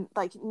no one,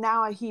 like,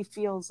 now he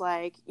feels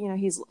like, you know,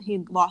 he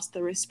lost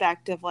the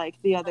respect of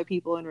like the other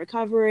people in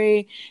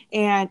recovery,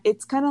 and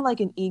it's kind of like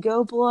an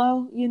ego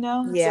blow, you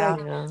know. It's Yeah,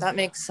 like, that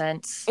makes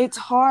sense. it's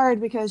hard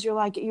because you're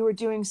like, you were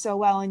doing so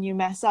well and you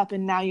mess up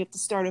and now you have to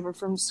start over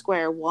from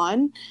square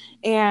one,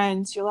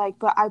 and you're like,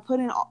 but I put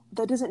in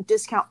that doesn't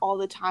discount all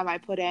the time I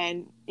put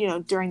in, you know,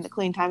 during the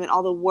clean time and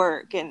all the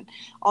work and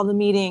all the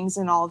meetings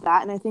and all of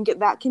that. And I think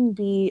that can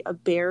be a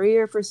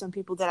barrier for some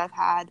people that have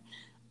had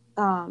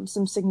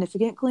some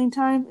significant clean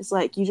time. Is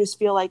like, you just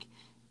feel like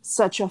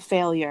such a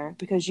failure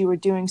because you were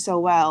doing so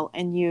well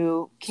and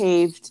you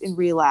caved and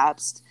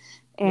relapsed,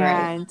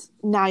 and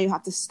now you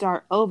have to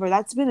start over.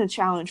 That's been a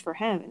challenge for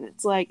him, and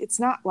it's like, it's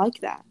not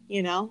like that,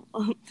 you know.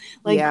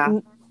 Like, Yeah,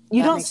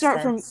 you that don't makes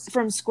start sense.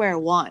 from square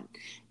one,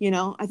 you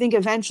know. I think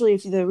eventually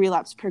if the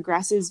relapse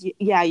progresses,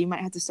 yeah, you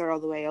might have to start all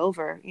the way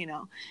over, you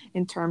know,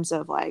 in terms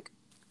of like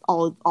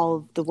all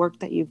of the work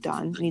that you've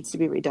done needs to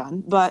be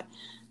redone. But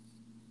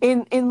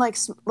in like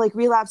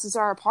relapses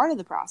are a part of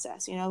the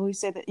process, you know. We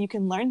say that you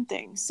can learn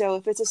things, so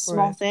if it's a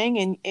small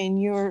thing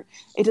and you're,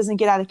 it doesn't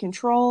get out of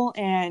control,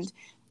 and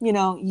you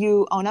know,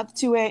 you own up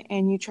to it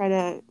and you try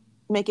to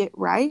make it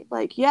right,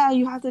 like, yeah,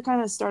 you have to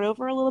kind of start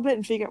over a little bit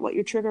and figure out what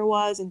your trigger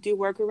was and do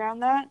work around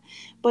that,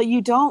 but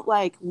you don't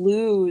like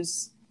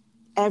lose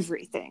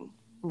everything.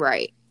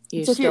 Right.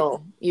 So if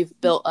you're, You've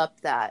built up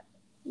that.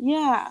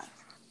 yeah,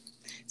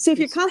 so if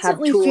You you're have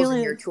constantly tools in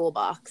your feeling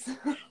toolbox.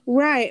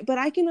 right, but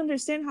I can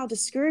understand how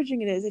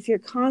discouraging it is if you're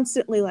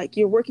constantly like,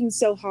 you're working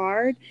so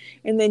hard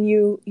and then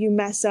you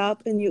mess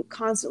up and you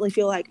constantly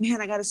feel like,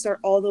 man, I got to start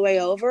all the way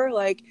over.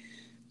 Like,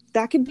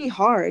 that can be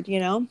hard,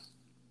 you know,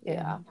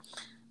 Yeah.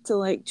 to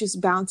like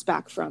just bounce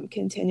back from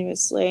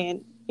continuously.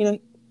 And you know,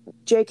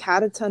 Jake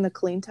had a ton of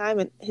clean time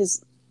and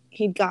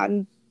he'd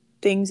gotten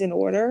things in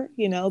order,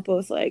 you know,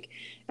 both like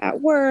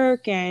at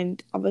work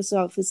and obviously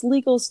all of his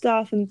legal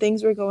stuff, and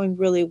things were going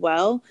really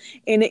well.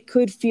 And it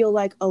could feel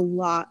like a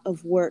lot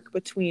of work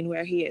between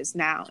where he is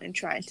now and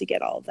trying to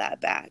get all of that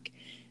back.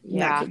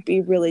 And that Yeah. could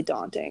be really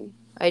daunting.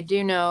 I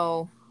do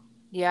know.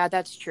 Yeah,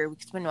 that's true.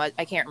 Because when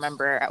I can't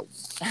remember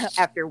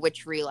after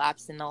which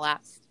relapse in the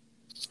last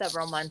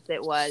several months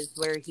it was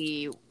where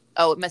it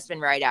must have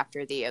been right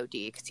after the OD,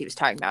 because he was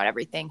talking about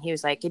everything. He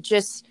was like,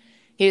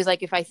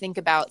 if I think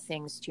about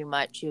things too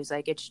much, he was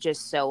like, it's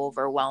just so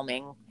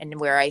overwhelming. And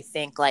where I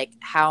think like,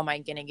 how am I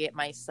going to get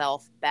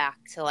myself back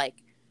to like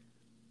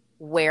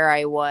where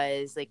I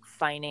was like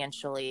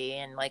financially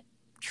and like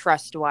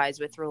trust wise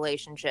with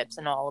relationships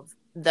and all of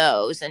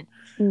those. And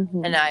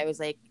I was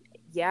like,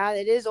 yeah,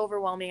 it is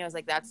overwhelming. I was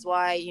like, that's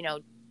why, you know,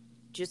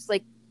 just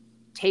like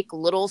take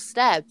little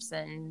steps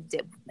and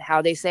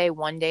how they say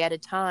one day at a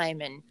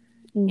time. And,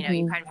 you know,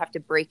 you kind of have to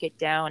break it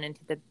down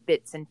into the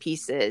bits and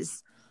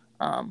pieces.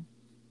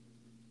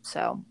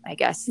 So I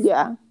guess,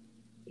 but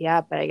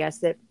I guess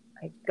that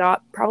I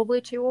got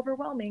probably too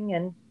overwhelming,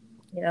 and,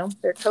 you know,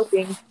 their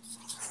coping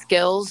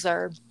skills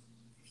are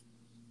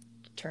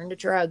turn to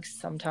drugs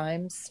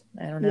sometimes.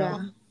 I don't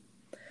know.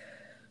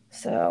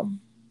 So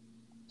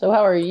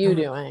how are you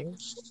doing?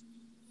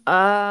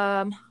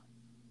 I'm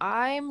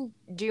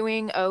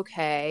doing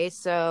okay.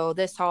 So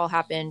this all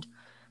happened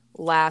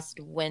last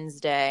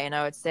Wednesday, and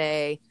I would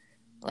say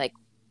like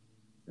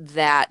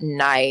that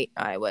night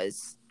I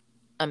was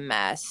a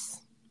mess.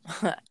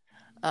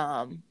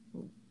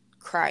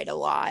 Cried a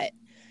lot,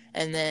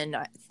 and then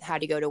I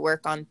had to go to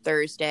work on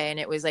Thursday, and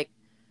it was like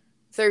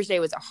Thursday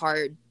was a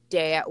hard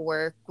day at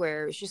work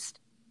where it was just,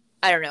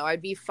 I don't know,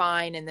 I'd be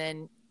fine, and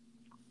then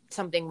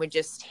something would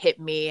just hit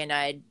me and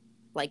I'd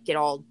like get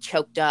all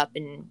choked up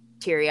and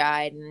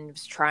teary-eyed and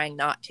was trying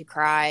not to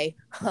cry.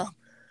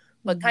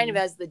 But kind of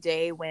as the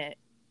day went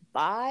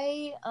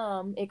by,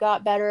 it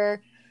got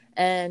better.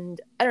 And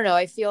I don't know,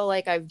 I feel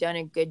like I've done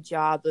a good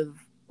job of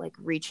like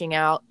reaching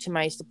out to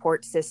my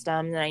support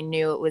system, and I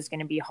knew it was going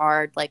to be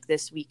hard like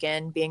this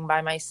weekend being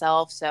by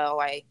myself. So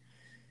I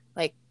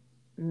like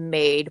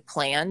made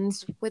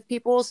plans with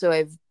people. So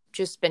I've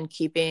just been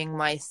keeping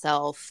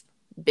myself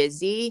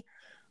busy.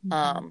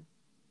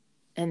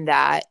 And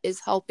that is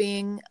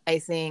helping. I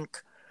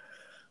think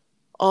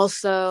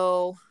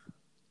also,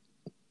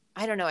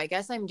 I don't know, I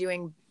guess I'm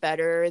doing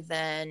better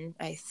than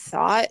I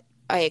thought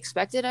I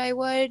expected I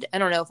would. I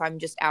don't know if I'm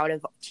just out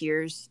of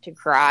tears to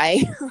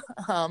cry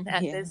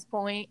at this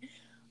point.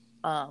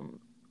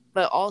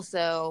 But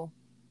also,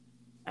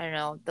 I don't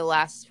know, the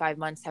last 5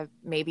 months have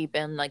maybe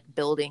been like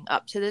building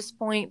up to this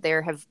point.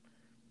 There have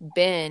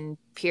been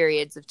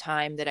periods of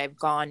time that I've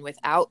gone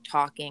without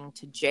talking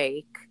to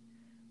Jake,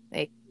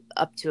 like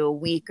up to a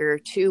week or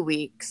 2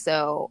 weeks.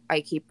 So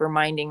I keep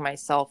reminding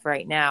myself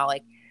right now,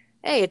 like,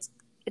 hey, it's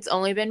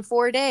only been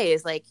 4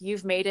 days. Like,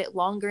 you've made it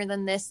longer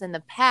than this in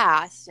the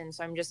past. And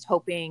so I'm just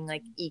hoping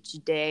like each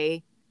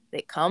day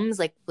that comes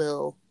like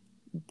will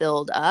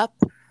build up.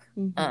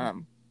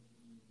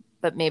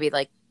 But maybe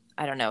like,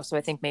 I don't know. So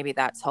I think maybe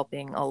that's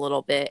helping a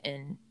little bit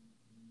in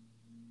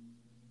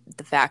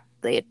the fact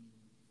that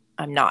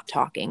I'm not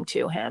talking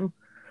to him.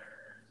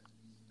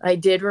 I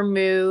did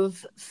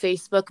remove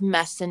Facebook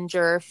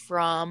Messenger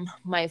from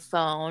my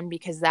phone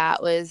because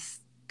that was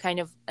kind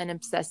of an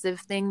obsessive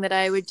thing that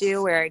I would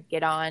do where I'd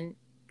get on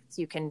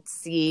so you can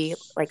see,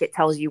 like, it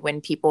tells you when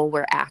people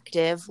were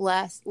active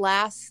last.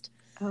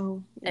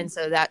 Oh. And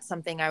so that's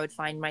something I would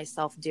find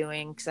myself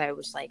doing because I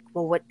was like,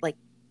 well, what, like,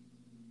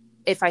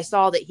 if I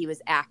saw that he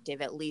was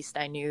active, at least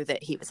I knew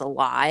that he was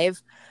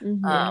alive.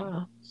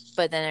 Yeah.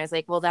 But then I was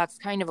like, well, that's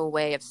kind of a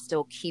way of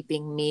still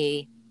keeping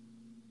me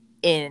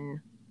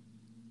in,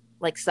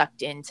 like,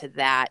 sucked into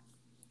that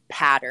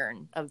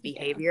pattern of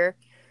behavior.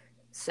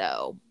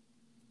 So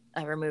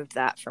I removed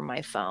that from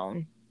my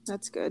phone.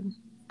 That's good.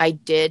 I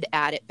did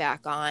add it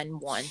back on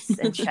once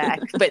and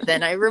check, but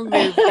then I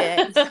removed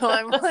it. So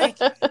I'm like,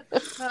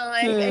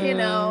 you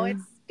know,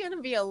 it's going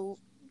to be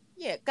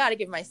got to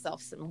give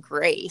myself some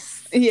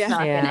grace. Yeah. It's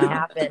not going to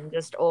happen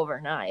just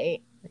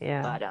overnight.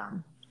 Yeah. But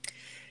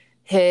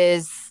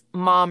his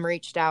mom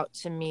reached out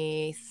to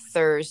me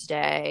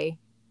Thursday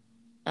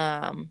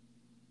and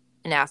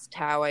asked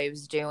how I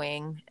was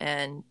doing.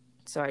 And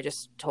so I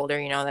just told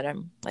her, you know, that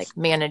I'm, like,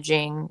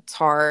 managing. It's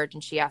hard.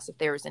 And she asked if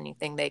there was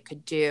anything they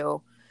could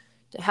do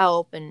to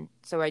help. And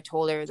so I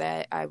told her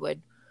that I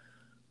would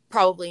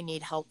probably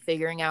need help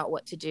figuring out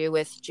what to do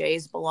with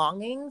Jay's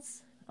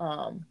belongings,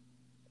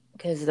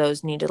 because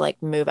those need to,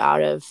 like, move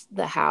out of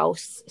the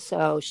house.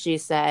 So she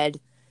said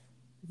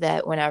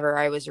that whenever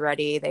I was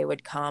ready, they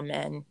would come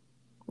and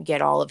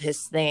get all of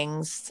his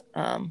things.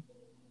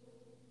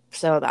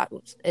 So that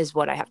is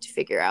what I have to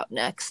figure out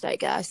next, I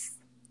guess.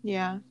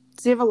 Yeah.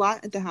 Does he have a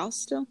lot at the house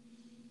still?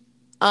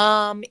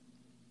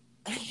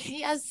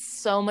 He has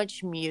so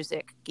much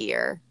music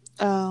gear.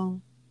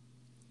 Oh.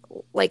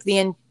 Like,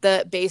 the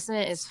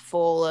basement is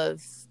full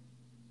of,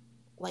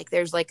 like,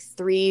 there's like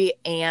 3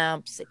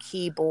 amps, a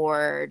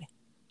keyboard,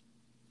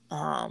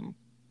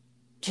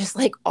 just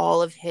like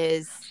all of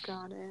his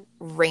Got it.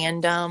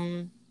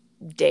 random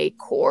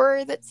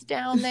decor that's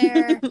down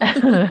there.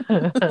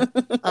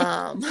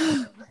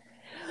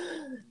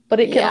 But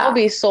it can all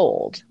be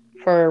sold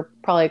for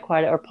probably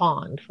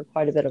pawned for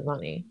quite a bit of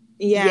money.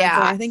 Yeah.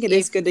 So I think it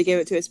is good to give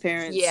it to his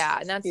parents. Yeah,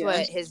 and that's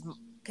what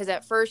because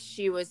at first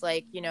she was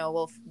like, you know,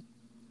 well,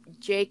 if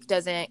Jake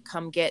doesn't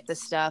come get the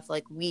stuff,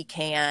 like, we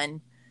can.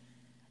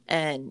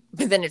 But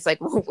then it's like,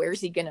 well,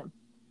 where's he gonna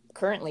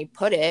currently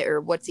put it,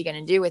 or what's he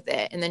gonna do with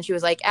it? And then she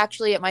was like,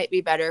 actually, it might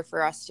be better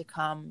for us to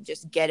come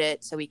just get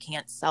it so we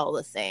can't sell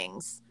the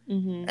things.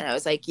 Mm-hmm. And I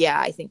was like, yeah,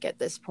 I think at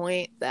this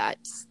point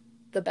that's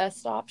the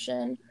best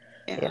option.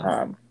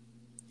 Yeah.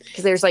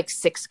 Because there's like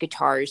 6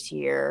 guitars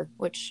here,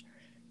 which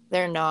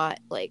they're not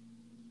like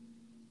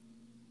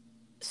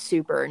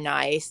super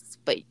nice,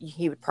 but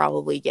he would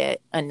probably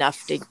get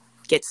enough to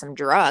get some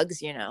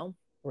drugs, you know?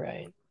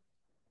 Right.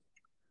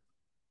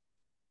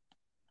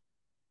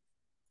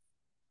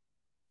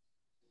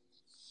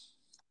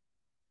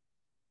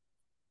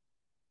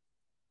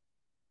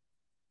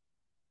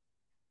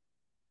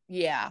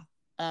 Yeah.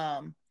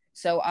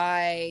 So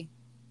I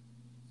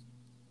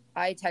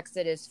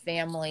texted his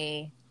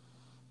family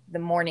the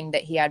morning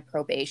that he had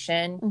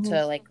probation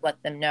to, like,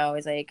 let them know. I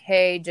was like,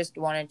 hey, just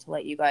wanted to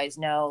let you guys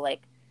know,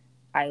 like,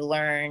 I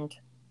learned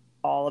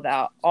all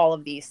about all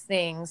of these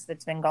things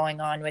that's been going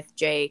on with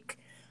Jake.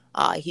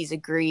 He's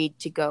agreed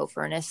to go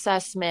for an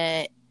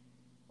assessment.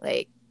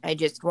 Like, I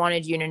just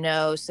wanted you to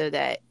know so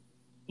that,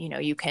 you know,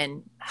 you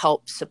can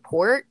help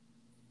support,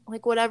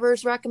 like,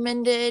 whatever's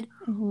recommended.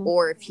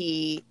 Or if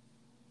he,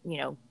 you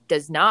know,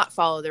 does not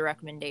follow the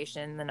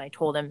recommendation, then I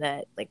told him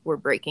that, like, we're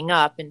breaking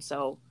up. And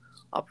so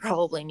I'll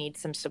probably need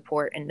some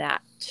support in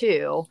that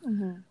too.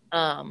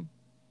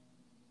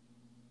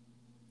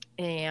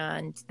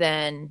 And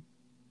then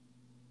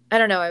I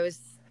don't know,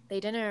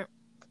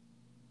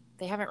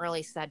 they haven't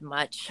really said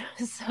much.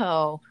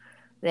 So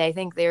I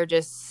think they're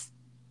just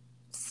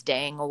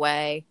staying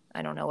away.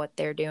 I don't know what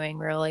they're doing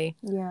really.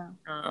 Yeah.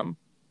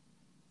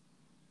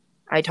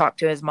 I talked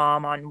to his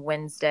mom on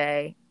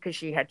Wednesday because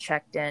she had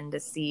checked in to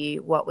see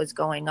what was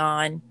going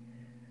on.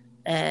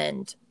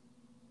 And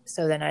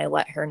so then I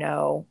let her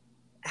know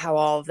how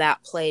all of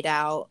that played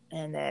out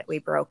and that we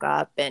broke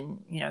up.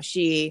 And, you know,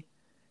 she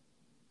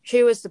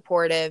was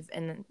supportive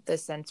in the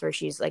sense where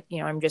she's like,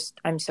 you know,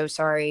 I'm so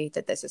sorry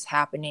that this is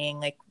happening.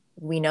 Like,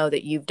 we know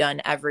that you've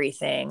done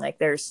everything. Like,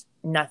 there's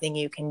nothing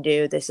you can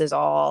do. This is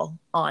all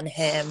on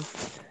him.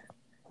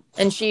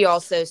 And she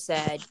also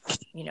said,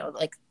 you know,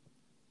 like,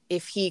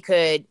 if he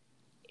could,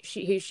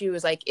 she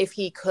was like, if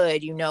he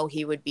could, you know,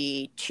 he would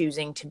be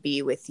choosing to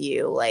be with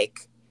you.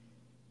 Like,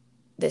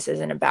 this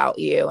isn't about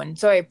you. And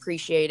so I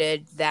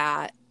appreciated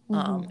that.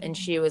 And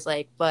she was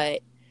like,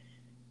 but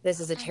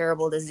this is a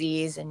terrible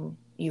disease and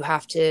you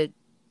have to,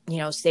 you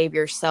know, save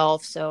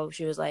yourself. So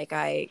she was like,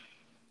 I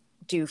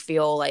do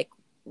feel, like,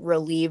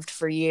 relieved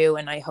for you.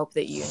 And I hope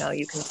that, you know,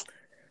 you can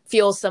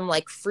feel some,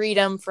 like,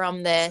 freedom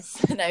from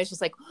this. And I was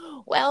just like,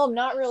 well, I'm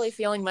not really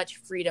feeling much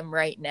freedom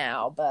right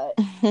now, but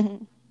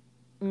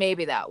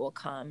maybe that will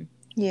come.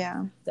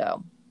 Yeah.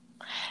 So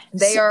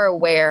they are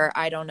aware.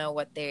 I don't know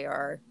what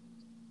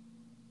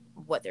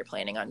what they're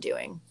planning on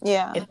doing.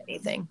 Yeah. If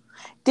anything.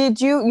 Did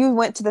you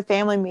went to the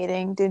family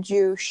meeting? Did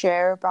you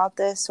share about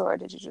this, or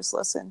did you just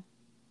listen?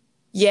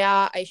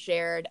 Yeah, I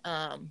shared.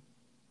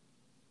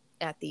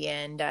 At the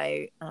end,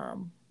 I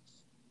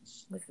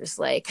was just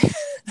like,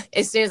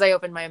 as soon as I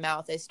opened my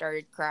mouth, I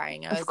started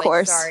crying. I was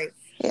like, sorry.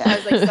 Yeah. I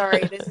was like, sorry,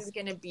 this is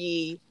going to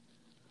be,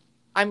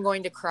 I'm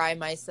going to cry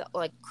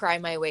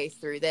my way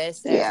through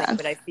this. And I was like,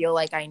 but I feel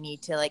like I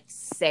need to like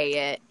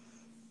say it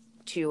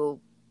to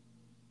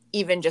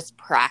even just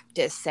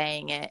practice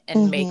saying it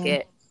and make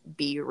it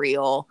be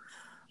real.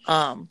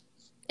 And,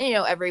 you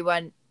know,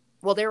 everyone,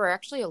 well, there were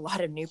actually a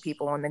lot of new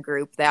people in the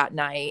group that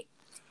night.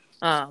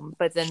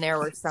 But then there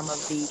were some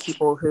of the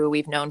people who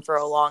we've known for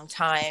a long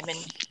time, and,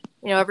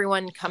 you know,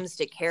 everyone comes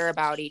to care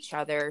about each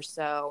other.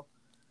 So,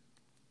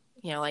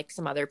 you know, like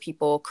some other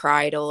people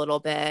cried a little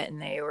bit, and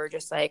they were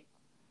just like,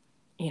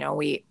 you know,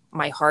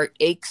 my heart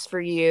aches for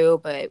you,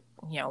 but,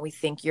 you know, we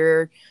think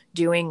you're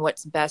doing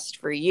what's best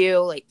for you.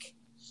 Like,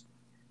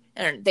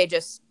 and they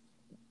just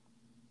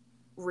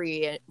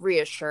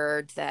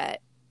reassured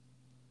that,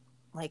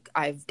 like,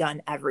 I've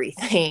done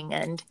everything.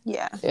 And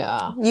yeah,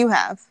 Yeah.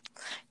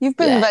 You've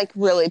been like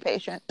really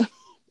patient.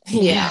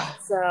 Yeah.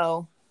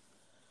 So,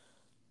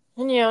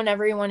 and, you know, and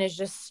everyone is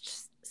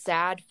just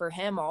sad for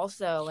him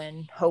also,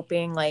 and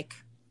hoping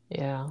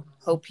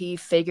hope he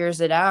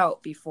figures it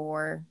out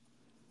before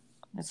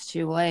it's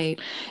too late.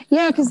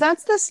 Yeah, because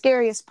that's the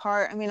scariest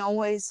part. I mean,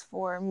 always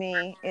for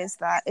me is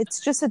that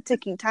it's just a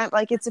ticking time.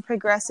 Like, it's a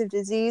progressive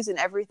disease, and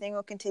everything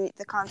will continue.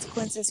 The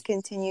consequences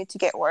continue to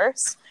get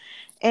worse.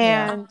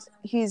 And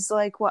he's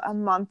like, a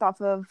month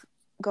off of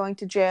going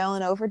to jail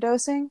and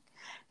overdosing.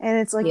 And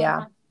it's like,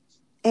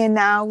 and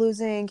now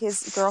losing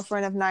his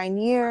girlfriend of 9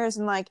 years,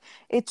 and like,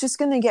 it's just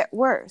going to get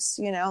worse,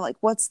 you know, like,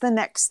 what's the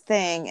next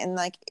thing? And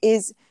like,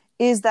 is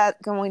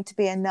that going to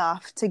be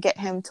enough to get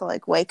him to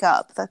like wake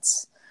up?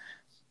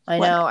 I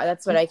know.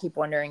 That's what I keep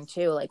wondering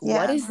too. Like,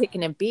 what is it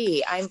going to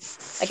be? I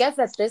guess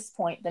at this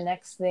point, the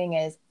next thing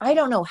is, I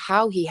don't know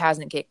how he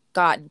hasn't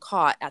gotten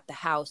caught at the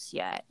house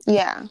yet.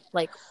 Yeah.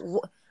 Like,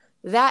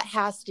 that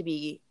has to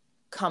be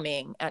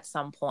coming at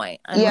some point.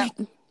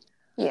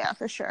 Yeah,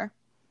 for sure.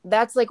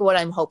 That's like what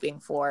I'm hoping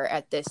for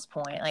at this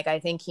point. Like, I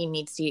think he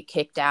needs to get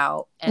kicked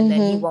out, and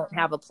then he won't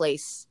have a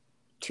place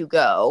to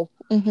go.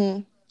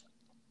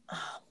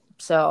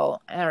 So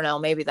I don't know,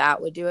 maybe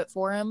that would do it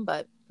for him,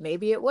 but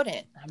maybe it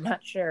wouldn't. I'm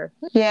not sure.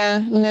 Yeah,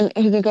 and then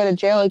he could go to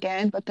jail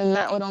again, but then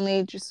that would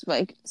only just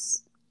like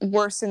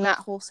worsen that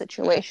whole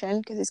situation,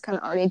 because he's kind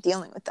of already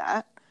dealing with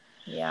that.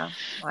 Yeah,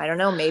 I don't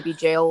know. Maybe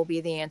jail will be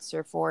the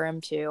answer for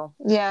him too.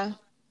 Yeah.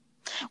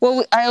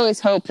 Well, I always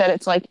hope that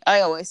it's like,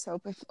 I always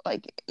hope, if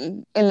like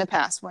in the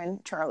past when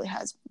Charlie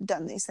has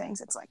done these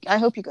things, it's like, I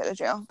hope you go to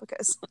jail,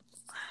 because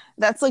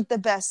that's like the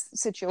best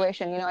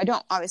situation. You know, I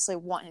don't obviously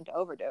want him to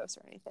overdose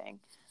or anything.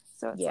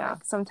 So it's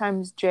like,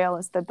 sometimes jail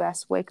is the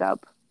best wake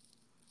up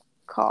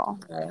call.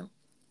 Right.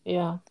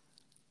 Yeah.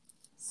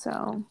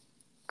 So,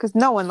 because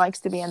no one likes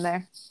to be in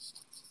there.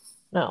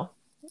 No.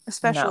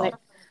 Especially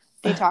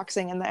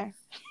detoxing in there.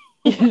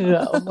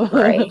 No.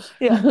 Right.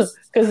 Yeah.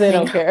 Because they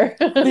don't care.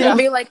 Yeah.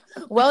 Be like,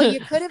 well,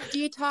 you could have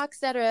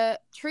detoxed at a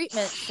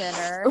treatment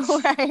center,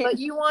 right, but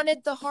you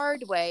wanted the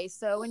hard way,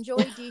 so enjoy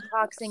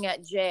detoxing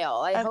at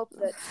jail. I hope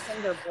that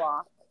cinder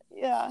block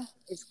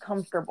is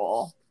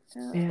comfortable.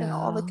 And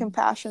all the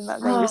compassion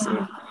that they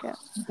receive.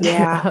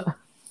 Yeah.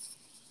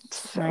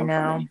 So I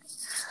know. Funny.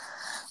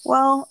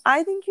 Well,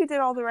 I think you did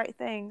all the right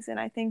things, and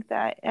I think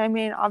that, I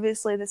mean,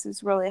 obviously this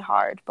is really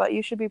hard, but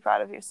you should be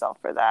proud of yourself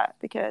for that,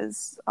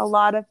 because a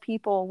lot of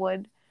people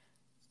would,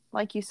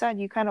 like you said,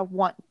 you kind of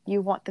want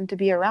them to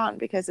be around,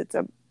 because it's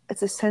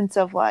a sense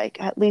of like,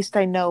 at least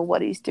I know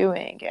what he's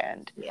doing,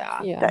 and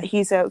that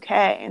he's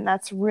okay, and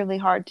that's really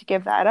hard to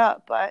give that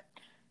up. But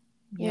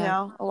you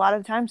know, a lot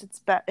of times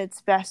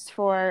it's best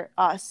for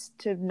us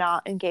to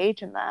not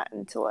engage in that,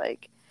 and to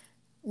like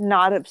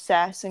not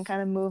obsess, and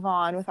kind of move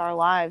on with our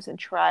lives and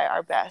try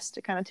our best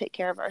to kind of take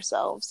care of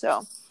ourselves.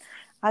 So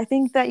I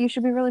think that you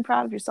should be really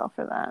proud of yourself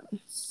for that.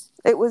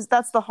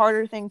 That's the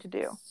harder thing to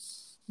do.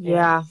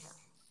 Yeah.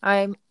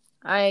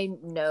 I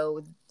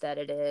know that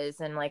it is,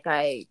 and like,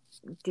 I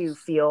do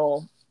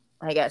feel,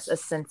 I guess, a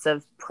sense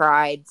of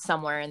pride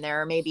somewhere in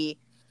there,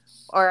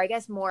 or I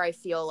guess more, I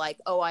feel like,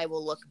 oh, I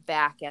will look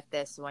back at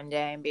this one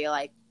day and be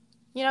like,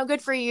 you know,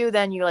 good for you.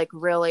 Then you like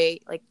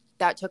really, like,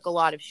 that took a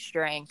lot of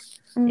strength.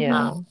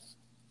 Yeah.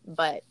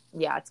 But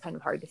yeah, it's kind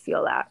of hard to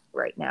feel that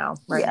right now.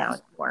 Now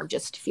it's more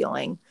just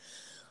feeling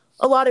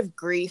a lot of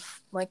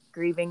grief, like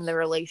grieving the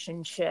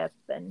relationship,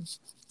 and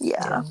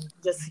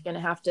just gonna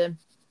have to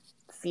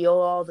feel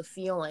all the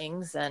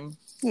feelings and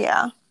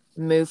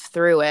move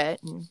through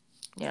it. And,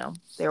 you know,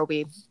 there will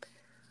be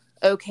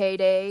okay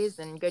days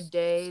and good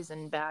days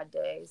and bad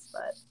days,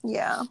 but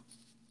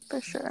for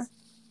sure,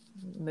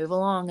 move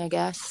along, I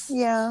guess.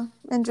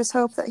 And just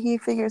hope that he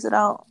figures it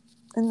out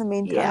in the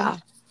meantime.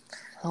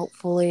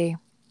 Hopefully.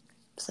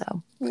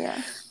 So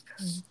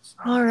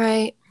all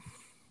right,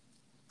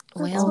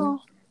 That's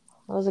all.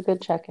 That was a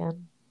good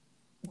check-in.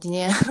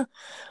 Yeah.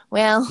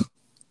 Well,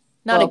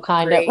 Not Well, a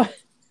kind great. of.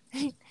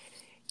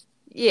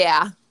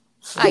 Yeah,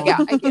 I get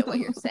what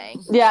you're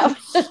saying. Yeah.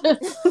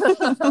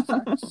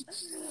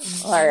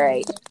 All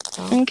right.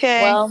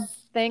 Okay. Well,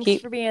 thanks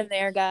Keep- for being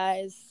there,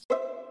 guys.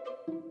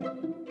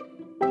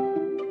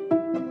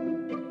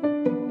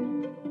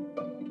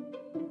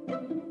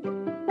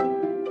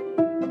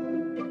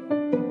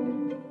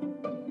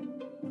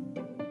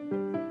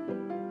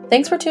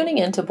 Thanks for tuning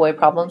in to Boy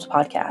Problems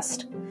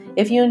Podcast.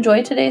 If you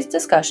enjoyed today's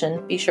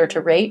discussion, be sure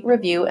to rate,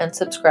 review, and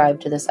subscribe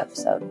to this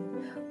episode.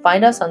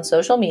 Find us on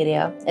social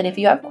media, and if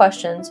you have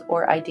questions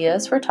or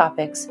ideas for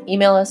topics,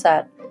 email us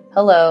at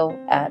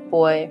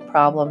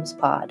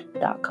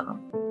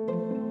hello@boyproblemspod.com.